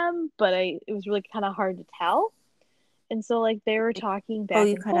watching them, but it was really kind of hard to tell. And so like they were talking Oh, back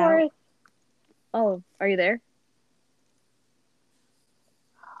you and cut out. forth. Oh, are you there,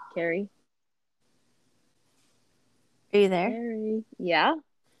 Carrie? Are you there? Carrie? Yeah.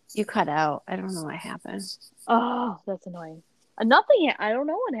 You cut out. I don't know what happened. Oh, that's annoying. Nothing. I don't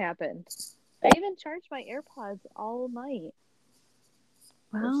know what happened. I even charged my AirPods all night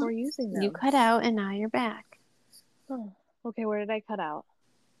Well, before using you them. cut out and now you're back. Oh, okay, where did I cut out?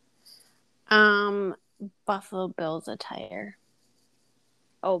 Um, Buffalo Bills attire.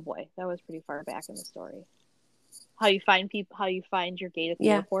 Oh boy, that was pretty far back in the story. How you find people? How you find your gate at the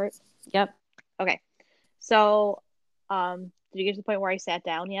Yeah. airport? Yep. Okay, so did you get to the point where I sat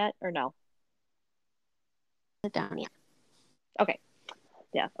down yet, or no? Sit down. Yeah. Okay,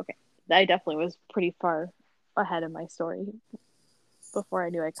 yeah, okay. I definitely was pretty far ahead in my story before I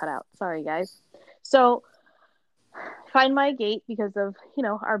knew I cut out. Sorry, guys. So find my gate because of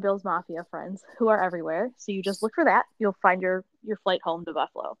our Bills Mafia friends who are everywhere. So you just look for that. You'll find your flight home to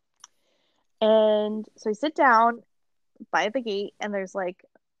Buffalo. And so I sit down by the gate, and there's like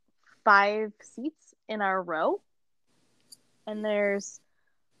 5 seats in our row, and there's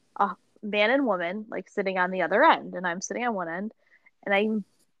a man and woman like sitting on the other end, and I'm sitting on one end, and I'm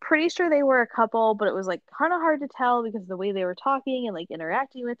pretty sure they were a couple, but it was like kind of hard to tell because of the way they were talking and like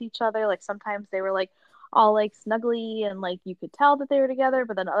interacting with each other. Like sometimes they were like all like snuggly and like you could tell that they were together,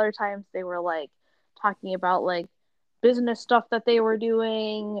 but then other times they were like talking about like business stuff that they were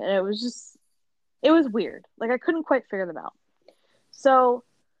doing, and it was weird. Like I couldn't quite figure them out. So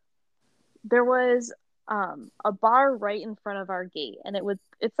there was a bar right in front of our gate, and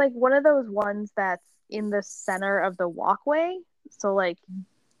it's like one of those ones that's in the center of the walkway, so like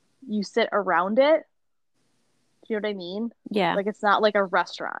you sit around it. Do you know what I mean? Yeah. Like it's not like a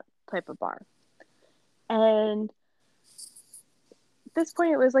restaurant type of bar. And at this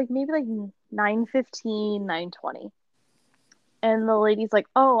point it was like maybe like 9:15, 9:20, and the lady's like,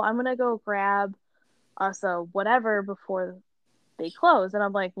 oh, I'm gonna go grab us a whatever before they close. And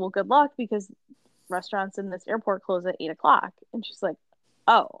I'm like, well, good luck because restaurants in this airport close at 8 o'clock. And she's like,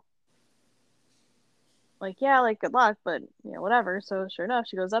 oh, like, yeah, like, good luck, but, whatever. So, sure enough,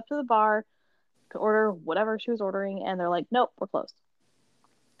 she goes up to the bar to order whatever she was ordering, and they're like, nope, we're closed.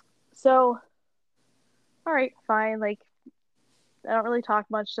 So, all right, fine. Like, I don't really talk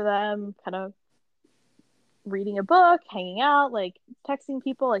much to them, kind of reading a book, hanging out, like, texting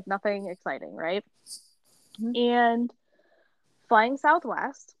people, like, nothing exciting, right? Mhm. And flying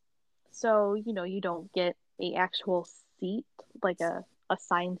Southwest. So, you don't get a actual seat, like a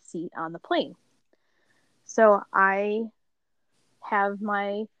assigned seat on the plane. So I have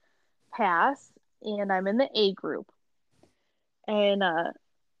my pass, and I'm in the A group. And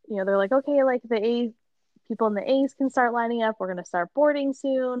they're like, okay, like the A people in the A's can start lining up. We're gonna start boarding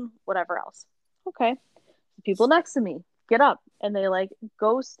soon, whatever else. Okay. The people next to me get up, and they like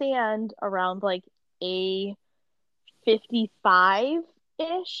go stand around like A 55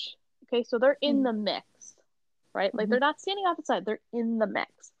 ish. Okay, so they're in the mix, right? Like Mhm. they're not standing off the side, they're in the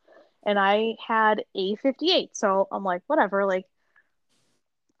mix. And I had A 58. So I'm like, whatever, like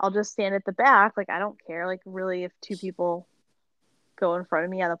I'll just stand at the back. Like, I don't care. Like, really, if two people go in front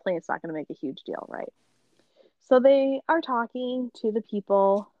of me on the plane, it's not going to make a huge deal, right? So they are talking to the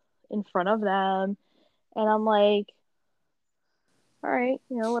people in front of them. And I'm like, all right,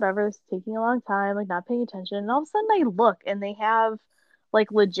 whatever. It's taking a long time, like, not paying attention. And all of a sudden, I look, and they have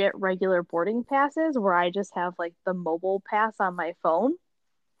like legit regular boarding passes where I just have like the mobile pass on my phone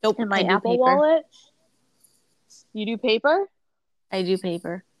Nope, and my I do Apple paper. Wallet. You do paper? I do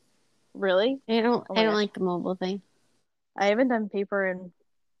paper. Really? I don't. Oh I my don't gosh. like the mobile thing. I haven't done paper in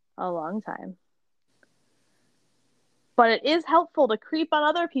a long time. But it is helpful to creep on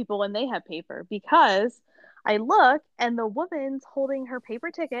other people when they have paper because I look and the woman's holding her paper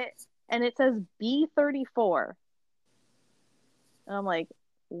ticket and it says B34. And I'm like,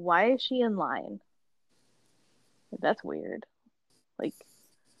 why is she in line? That's weird. Like,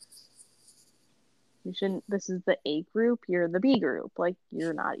 you shouldn't, this is the A group, you're the B group. Like,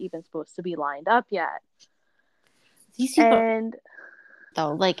 you're not even supposed to be lined up yet. These people, And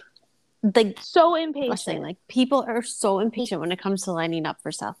though, like so I was saying, impatient. like people are so impatient when it comes to lining up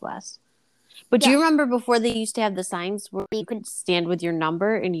for Southwest. But do you Yes. remember before they used to have the signs where you could stand with your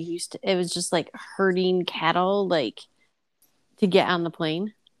number and you used to, it was just like herding cattle, like to get on the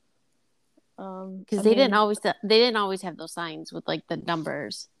plane? I Because mean, they didn't always have those signs with like the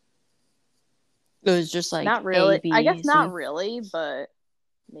numbers. It was just like not A, really. I guess B, not C really, but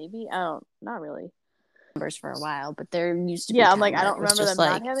maybe. I don't, not really. numbers for a while, but there used to be Yeah, I'm time like, I where it don't was remember just them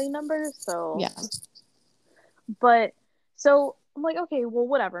not like, having numbers. So, yeah, but so I'm like, okay, well,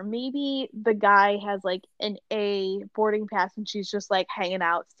 whatever. Maybe the guy has like an A boarding pass and she's just like hanging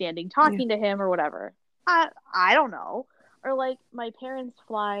out, standing, yeah, talking to him or whatever. I don't know. Or like my parents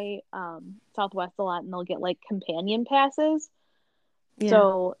fly Southwest a lot and they'll get like companion passes. yeah.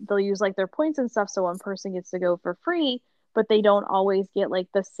 So they'll use like their points and stuff so one person gets to go for free, but they don't always get like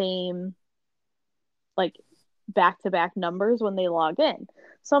the same like back to back numbers when they log in.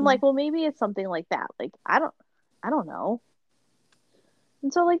 So I'm like, Mm. well, maybe it's something like that. Like, I don't know.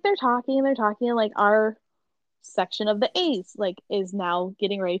 And so like they're talking, and like our section of the A's like is now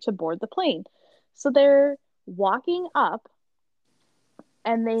getting ready to board the plane. So they're walking up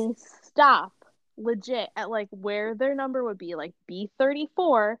and they stop legit at like where their number would be, like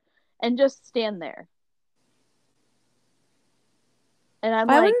B34, and just stand there. And I'm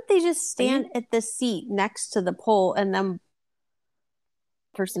Why like, wouldn't they just are stand you at the seat next to the pole and then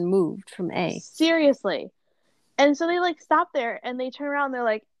person moved from A? seriously? And so they like stop there and they turn around, they're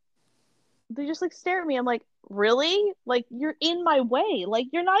like, they just like stare at me. I'm like, really? Like you're in my way. Like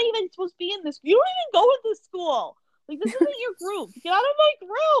you're not even supposed to be in this. You don't even go to this school. Like this isn't your group. Get out of my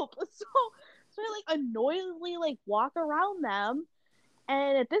group. So I like annoyingly like walk around them.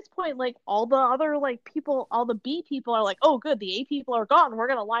 And at this point, like all the other like people, all the B people are like, oh good, the A people are gone. We're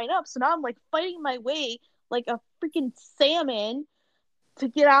gonna line up. So now I'm like fighting my way like a freaking salmon to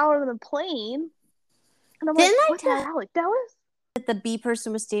get out of the plane. And I'm like, Didn't I what the tell hell? Like that was that the B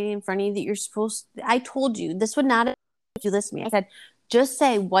person was standing in front of you that you're supposed I told you this would not have you listen to me. I said, just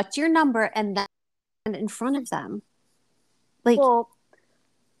say what's your number and then in front of them. Like well,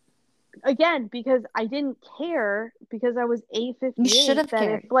 again, because I didn't care because I was you should A58 have that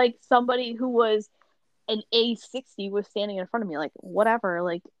if cared. like somebody who was an A60 was standing in front of me, like whatever,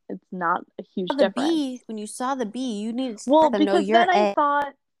 like it's not a huge The difference. B, when you saw the B, you needed to Well, let them know because then I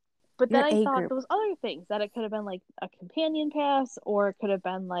thought, but then you're I A thought group. those other things that it could have been like a companion pass or it could have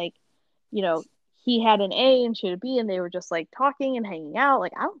been like, you know, he had an A and she had a B and they were just like talking and hanging out.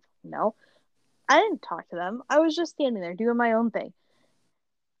 Like, I don't know. I didn't talk to them. I was just standing there doing my own thing.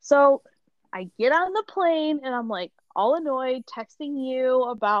 So I get on the plane and I'm like all annoyed, texting you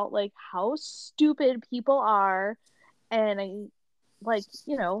about like how stupid people are. And I like,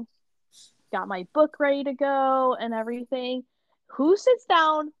 got my book ready to go and everything. Who sits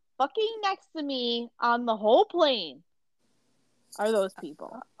down fucking next to me on the whole plane are those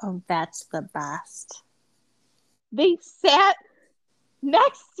people. Oh, that's the best. They sat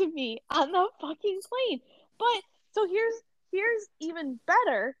next to me on the fucking plane. But so here's even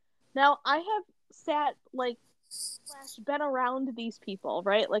better. Now I have sat like slash been around these people,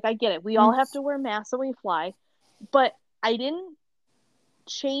 right? Like I get it. We all Mm. have to wear masks when we fly, but I didn't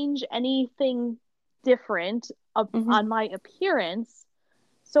change anything different Mm-hmm. on my appearance.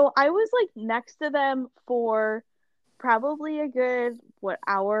 So I was like next to them for probably a good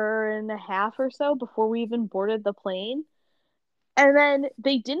hour and a half or so before we even boarded the plane. And then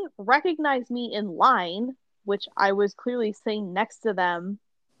they didn't recognize me in line, which I was clearly sitting next to them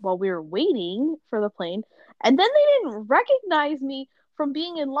while we were waiting for the plane. And then they didn't recognize me from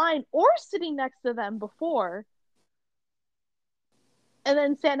being in line or sitting next to them before. And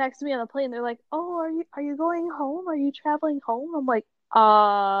then sat next to me on the plane. They're like, "Oh, are you going home? Are you traveling home?" I'm like,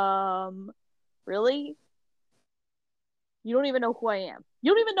 really? You don't even know who I am.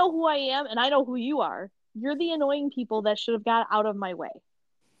 You don't even know who I am, and I know who you are. You're the annoying people that should have got out of my way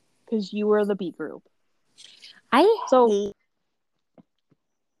because you were the B group. I So hate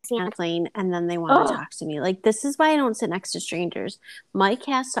see on a plane and then they want to talk to me. Like, this is why I don't sit next to strangers. Mike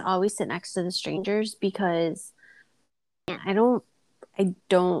has to always sit next to the strangers because I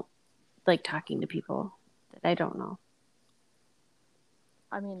don't like talking to people that I don't know.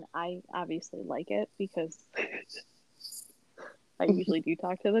 I mean, I obviously like it because I usually do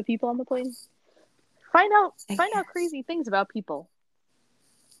talk to the people on the plane. Find out crazy things about people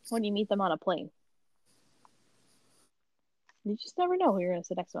when you meet them on a plane. You just never know who you're going to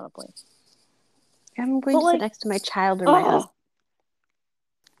sit next to on a plane. I'm going to sit next to my child or my husband.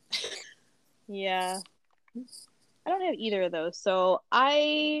 Yeah. I don't have either of those, so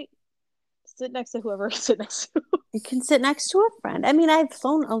I sit next to whoever I sit next to. You can sit next to a friend. I mean, I've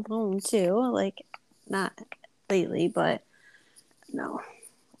flown alone too, like not lately, but no.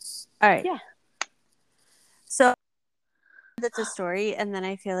 All right. Yeah. So that's a story, and then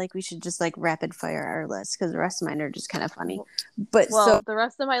I feel like we should just like rapid fire our list because the rest of mine are just kind of funny. But the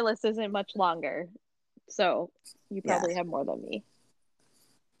rest of my list isn't much longer, so you probably have more than me.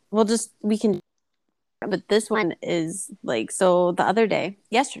 We can. But this one is like, so the other day,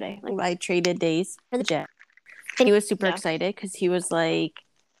 yesterday, like I traded days for the gym. And he was super excited because he was like,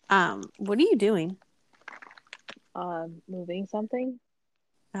 what are you doing? Moving something.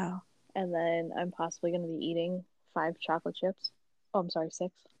 Oh. And then I'm possibly going to be eating 5 chocolate chips. Oh, I'm sorry,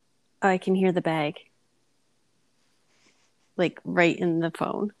 6. Oh, I can hear the bag. Like right in the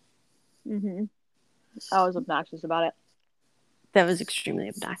phone. Mm-hmm. I was obnoxious about it. That was extremely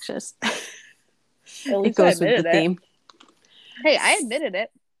obnoxious. At least it goes with the theme. Hey, I admitted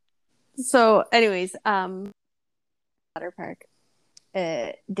it. So, anyways, water park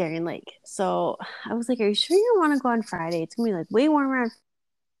at Darien Lake. So I was like, "Are you sure you want to go on Friday? It's gonna be like way warmer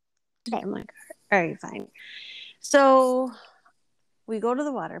today." I'm like, "All right, fine." So we go to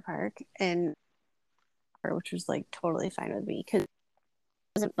the water park, and which was like totally fine with me because it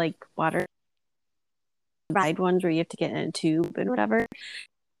wasn't like water ride ones where you have to get in a tube and whatever.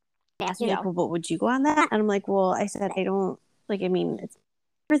 They asked me like, "Well, what would you go on that?" And I'm like, "Well," I said, "I don't like. I mean, it's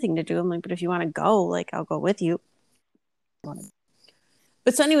everything to do." I'm like, "But if you want to go, like, I'll go with you."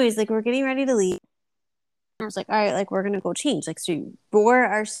 But so, anyways, like, we're getting ready to leave. I was like, "All right, like, we're gonna go change." Like, so we wore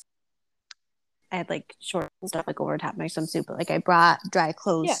our. I had like shorts and stuff like over top my swimsuit, but like I brought dry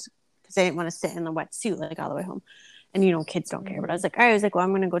clothes because I didn't want to sit in the wet suit like all the way home. And you know, kids don't care. But I was like, all right, I was like, well,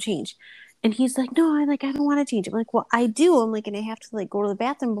 I'm gonna go change. And he's like, no, I don't want to change. I'm like, well, I do. I'm like, and I have to like go to the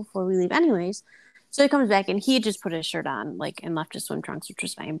bathroom before we leave anyways. So he comes back and he just put his shirt on, like, and left his swim trunks, which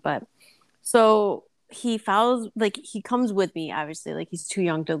was fine. But so he follows, like, he comes with me, obviously. Like, he's too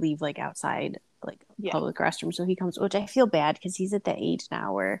young to leave, like, outside, like, public restroom. So he comes, which I feel bad because he's at that age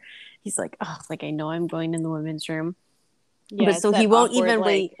now where he's like, oh, like, I know I'm going in the women's room. Yeah, but so he won't awkward, even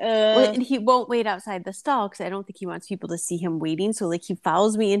wait. And he won't wait outside the stall because I don't think he wants people to see him waiting. So, like, he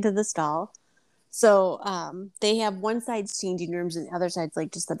follows me into the stall. So they have one side's changing rooms and the other side's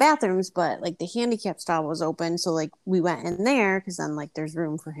like just the bathrooms, but like the handicap stall was open. So like we went in there because then like there's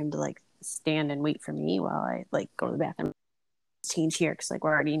room for him to like stand and wait for me while I like go to the bathroom, change here because like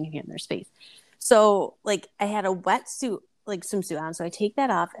we're already in their space. So like I had a wetsuit, like swimsuit on. So I take that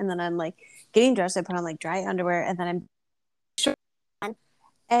off and then I'm like getting dressed. I put on like dry underwear and then I'm short.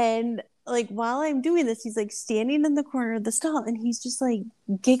 And like while I'm doing this, he's like standing in the corner of the stall and he's just like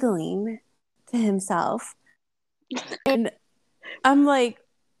giggling to himself. And I'm like,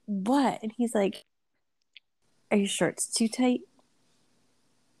 what? And he's like, are your shorts too tight?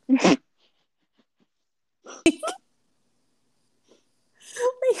 Like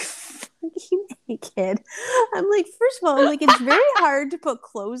fucking naked. I'm like, first of all, I'm like, it's very hard to put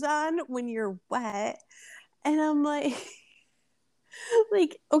clothes on when you're wet. And I'm like,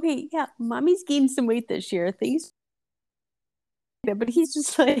 okay, yeah, mommy's gained some weight this year. Thanks. But he's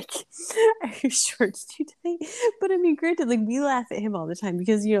just like, are your shorts too tight? But I mean, granted, like we laugh at him all the time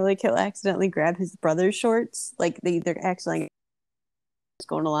because you know, like he'll accidentally grab his brother's shorts, like they're accidentally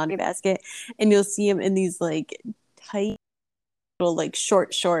going to laundry basket, and you'll see him in these like tight little like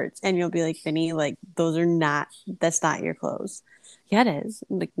short shorts, and you'll be like, Vinny, like that's not your clothes. Yeah, it is.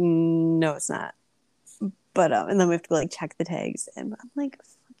 I'm like, no, it's not. But and then we have to go like check the tags, and I'm like,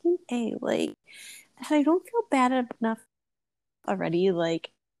 fucking A, like, I don't feel bad enough already. Like,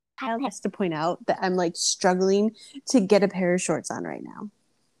 Kyle has to point out that I'm like struggling to get a pair of shorts on right now.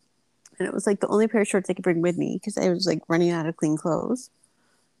 And it was like the only pair of shorts I could bring with me because I was like running out of clean clothes.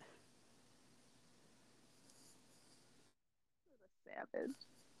 Savage.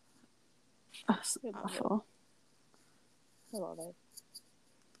 Oh, so awful. I love it.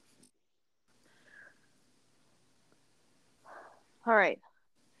 All right.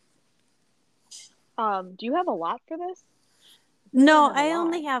 Do you have a lot for this? You don't No,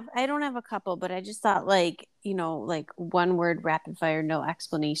 have a lot. I don't have a couple, but I just thought like, like one word rapid fire, no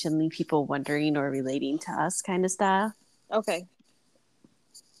explanation, leave people wondering or relating to us kind of stuff. Okay.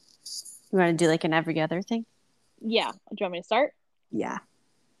 You want to do like an every other thing? Yeah. Do you want me to start? Yeah.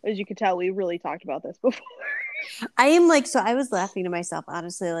 As you can tell, we really talked about this before. I am like, so I was laughing to myself,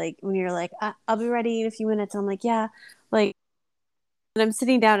 honestly, like when you're like, I'll be ready in a few minutes. I'm like, yeah, like, and I'm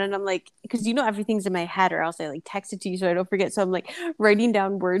sitting down and I'm like, because everything's in my head, or else I like text it to you so I don't forget. So I'm like writing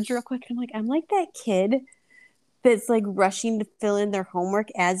down words real quick. I'm like that kid that's like rushing to fill in their homework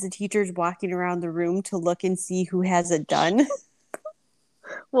as the teacher's walking around the room to look and see who has it done.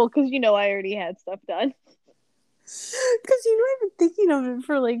 Well, because I already had stuff done. Because I've been thinking of it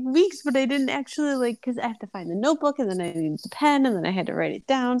for like weeks, but I didn't actually like, because I have to find the notebook and then I need the pen and then I had to write it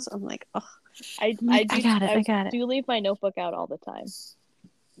down. So I'm like, oh, I got it. I got it. Do leave my notebook out all the time,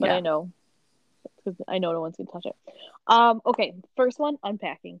 but Yeah. I know because I know no one's gonna touch it. Okay, first one,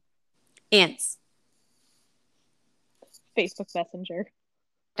 unpacking. Ants, Facebook Messenger,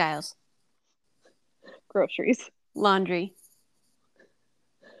 dials, groceries, laundry,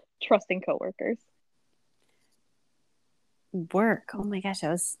 trusting coworkers. work. Oh my gosh, that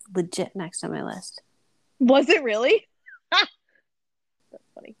was legit next on my list. Was it really? That's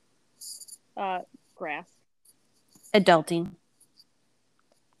funny. Grass, Adulting.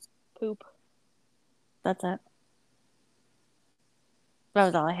 poop. That's it. That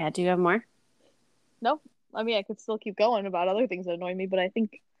was all I had. Do you have more? No, I mean I could still keep going about other things that annoy me, but I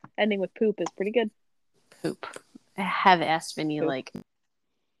think ending with poop is pretty good. Poop. I have asked Vinny Poop. like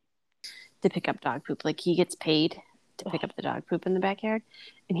to pick up dog poop. Like he gets paid to pick up the dog poop in the backyard,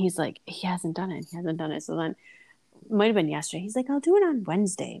 and he's like, he hasn't done it. He hasn't done it. So then, might have been yesterday. He's like, I'll do it on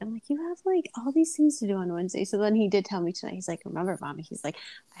Wednesday. And I'm like, you have like all these things to do on Wednesday. So then he did tell me tonight. He's like, remember, mommy? He's like,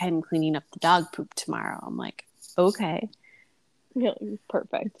 I'm cleaning up the dog poop tomorrow. I'm like, okay. Yeah,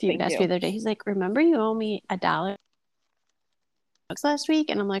 perfect. He Thank asked me you. the other day. He's like, remember, you owe me $1 last week,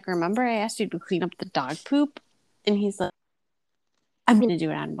 and I'm like, remember, I asked you to clean up the dog poop, and he's like, I'm gonna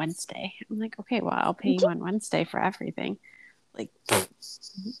do it on Wednesday. I'm like, okay, well, I'll pay you on Wednesday for everything, like,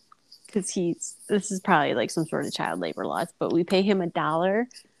 because this is probably like some sort of child labor laws, but we pay him $1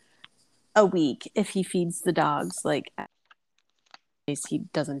 a week if he feeds the dogs. Like, he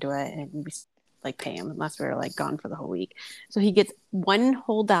doesn't do it, and we like pay him unless we're like gone for the whole week. So he gets one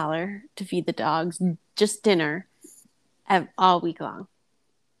whole dollar to feed the dogs, just dinner, all week long.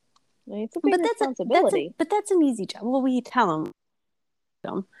 It's a big responsibility. That's an easy job. Well, we tell him,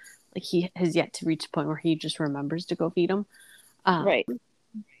 like he has yet to reach a point where he just remembers to go feed them. Right.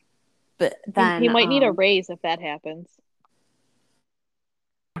 But then he might need a raise if that happens.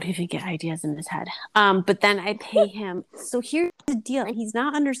 I don't even get ideas in his head. But then I pay him. So here's the deal. He's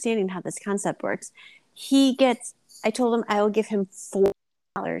not understanding how this concept works. I told him I will give him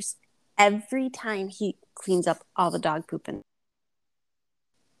 $4 every time he cleans up all the dog poop.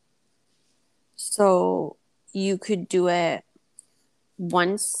 So you could do it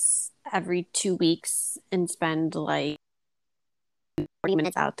once every 2 weeks and spend like 40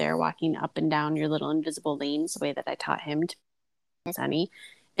 minutes out there walking up and down your little invisible lanes, the way that I taught him to Sunny,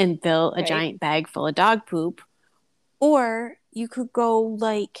 and fill a giant bag full of dog poop. Or you could go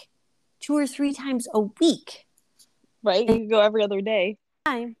like 2 or 3 times a week. Right? You could go every other day.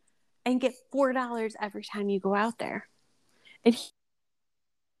 And get $4 every time you go out there. And he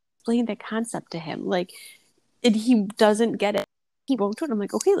explained that concept to him. Like, and he doesn't get it. He won't do it. I'm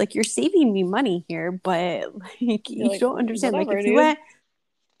like, okay, like you're saving me money here, but like you don't understand. Whatever, like if you went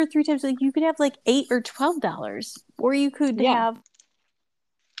 2 or 3 times, like you could have like $8 or $12, or you could have,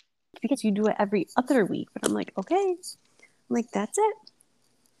 because you do it every other week. But I'm like, okay, I'm like that's it.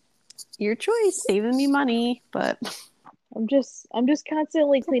 Your choice, saving me money, but I'm just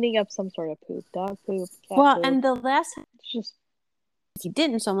constantly cleaning up some sort of poop, dog poop, cat poop. And the last time just he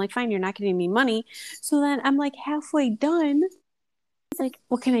didn't, so I'm like, fine, you're not getting me money. So then I'm like halfway done. He's like,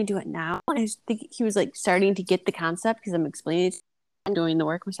 well, can I do it now? And I think he was like starting to get the concept because I'm explaining it. I'm doing the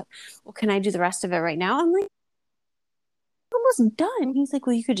work myself. Well, can I do the rest of it right now? I'm like, almost done. He's like,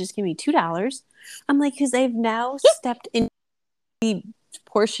 well, you could just give me $2. I'm like, because I've now stepped in the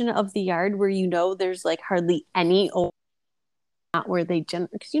portion of the yard where there's like hardly any old, not where they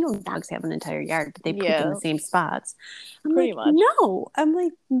because dogs have an entire yard, but they poop in the same spots. I'm pretty like, much. no. I'm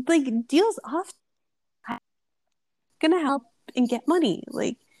like deals off. I'm gonna help and get money.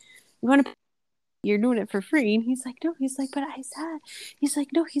 Like, you want to? You're doing it for free. And he's like, no. He's like, but I said. He's like,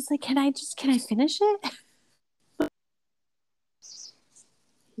 no. He's like, can I finish it?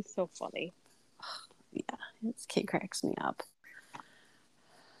 He's so funny. Yeah, this kid cracks me up.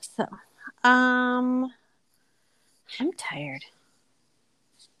 So, I'm tired.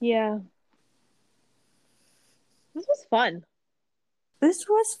 Yeah. This was fun. This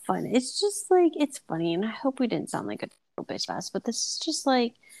was fun. It's just like, it's funny, and I hope we didn't sound like a total bitch fest, but this is just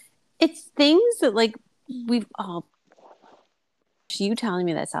like, it's things that like we've all. You telling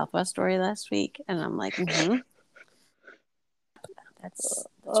me that Southwest story last week, and I'm like, that's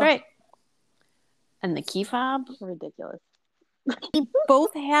Ugh, right. And the key fob, ridiculous. we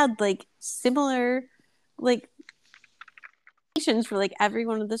both had like similar like for like every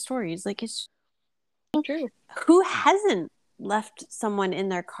one of the stories. Like, it's True. who hasn't left someone in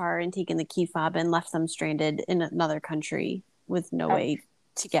their car and taken the key fob and left them stranded in another country with no I'm, way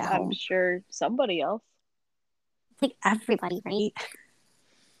to get I'm home? sure somebody else. Like everybody, right?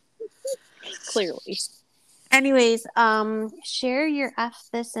 Clearly. Anyways, share your F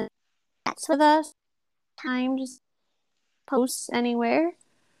this and that's with us. Time just posts anywhere.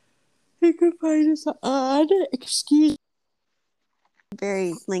 You can find us on excuse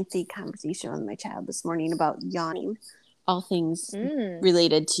very lengthy conversation with my child this morning about yawning, all things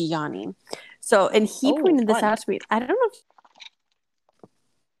related to yawning. So, and he pointed this out to me. I don't know if he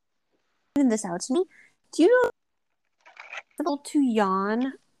pointed this out to me. Do you know it's possible to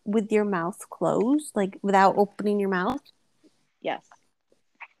yawn with your mouth closed, like without opening your mouth? Yes.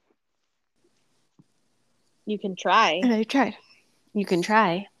 You can try. And I tried. You can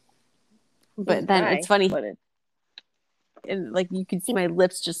try. But then it's funny. And like you can see my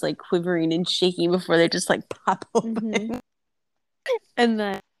lips just like quivering and shaking before they just like pop open. And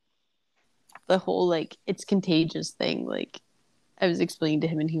then the whole like it's contagious thing, like I was explaining to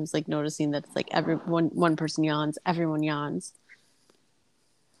him, and he was like noticing that it's like one person yawns, everyone yawns.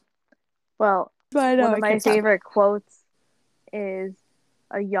 Well, one of my favorite quotes is,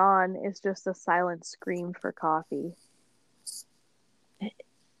 "A yawn is just a silent scream for coffee."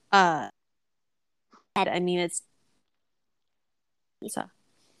 I mean, it's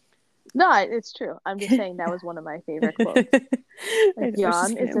no, it's true. I'm just saying that was one of my favorite quotes. A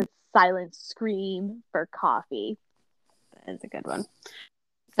yawn is a silent scream for coffee. That is a good one.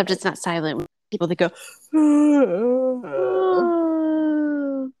 Except it's not silent. People that go,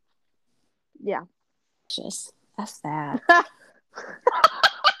 yeah. Just that's that.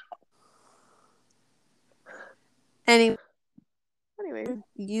 Anyway,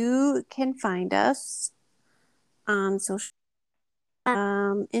 you can find us on social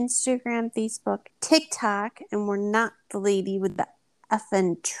Instagram, Facebook, TikTok, and we're not the lady with the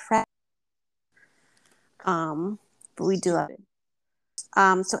effing trap. But we do it.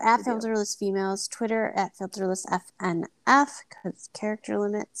 So at Filterless Females, Twitter at Filterless FNF because character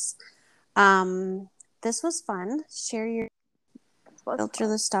limits. This was fun. Share your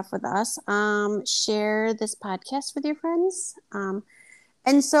Filterless stuff with us. Share this podcast with your friends.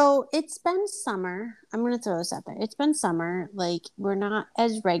 And so it's been summer. I'm going to throw this out there. It's been summer. Like, we're not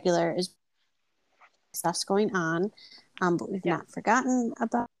as regular as stuff's going on, but we've not forgotten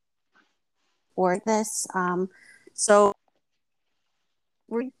about or this. So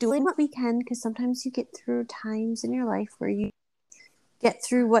we're doing what we can because sometimes you get through times in your life where you get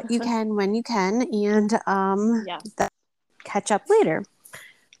through what you can when you can, and catch up later.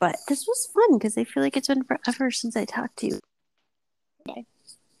 But this was fun because I feel like it's been forever since I talked to you. Okay.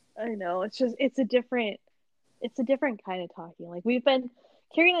 I know. It's a different kind of talking. Like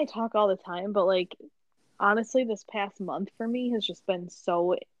Carrie and I talk all the time, but like honestly, this past month for me has just been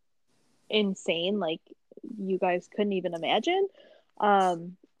so insane. Like you guys couldn't even imagine. That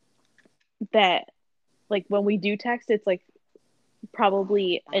like when we do text, it's like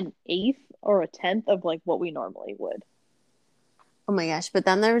probably an 1/8 or a 10th of like what we normally would. Oh my gosh. But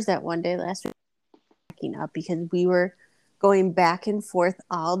then there was that one day last week backing up because we were going back and forth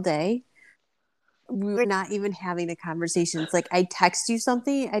all day. We were not even having a conversation. It's like I text you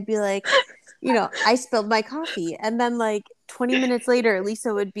something, I'd be like, I spilled my coffee. And then like 20 minutes later,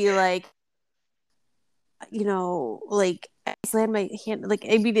 Lisa would be like, like I slammed my hand. Like,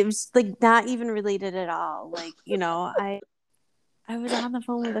 I mean, it was like not even related at all. Like, I was on the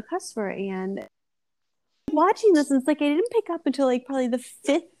phone with a customer and watching this, and it's like I didn't pick up until like probably the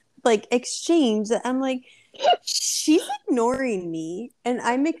 5th like exchange that I'm like, she's ignoring me and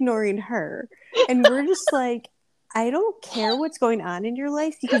I'm ignoring her, and we're just like, I don't care what's going on in your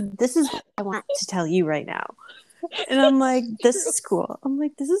life because this is what I want to tell you right now. And I'm like, this is cool. I'm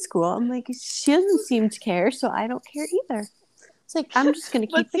like, she doesn't seem to care, so I don't care either. It's like, I'm just gonna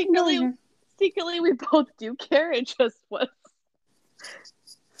keep ignoring her. Secretly, we both do care. It just was.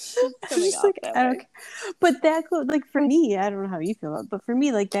 Just like, I don't care. But that goes like for me, I don't know how you feel about it, but for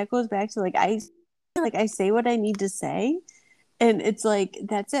me, like that goes back to like I say what I need to say, And it's like,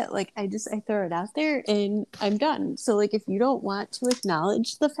 that's it. Like, I throw it out there and I'm done. So, like, if you don't want to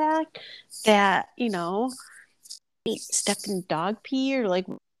acknowledge the fact that, stepped in dog pee or like,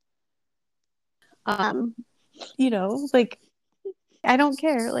 um, like, I don't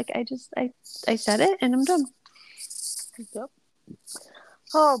care. Like, I said it and I'm done. Yep.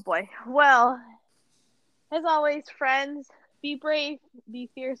 Oh boy. Well, as always, friends, be brave, be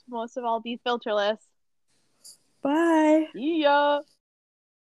fierce, most of all, be filterless. Bye. See ya.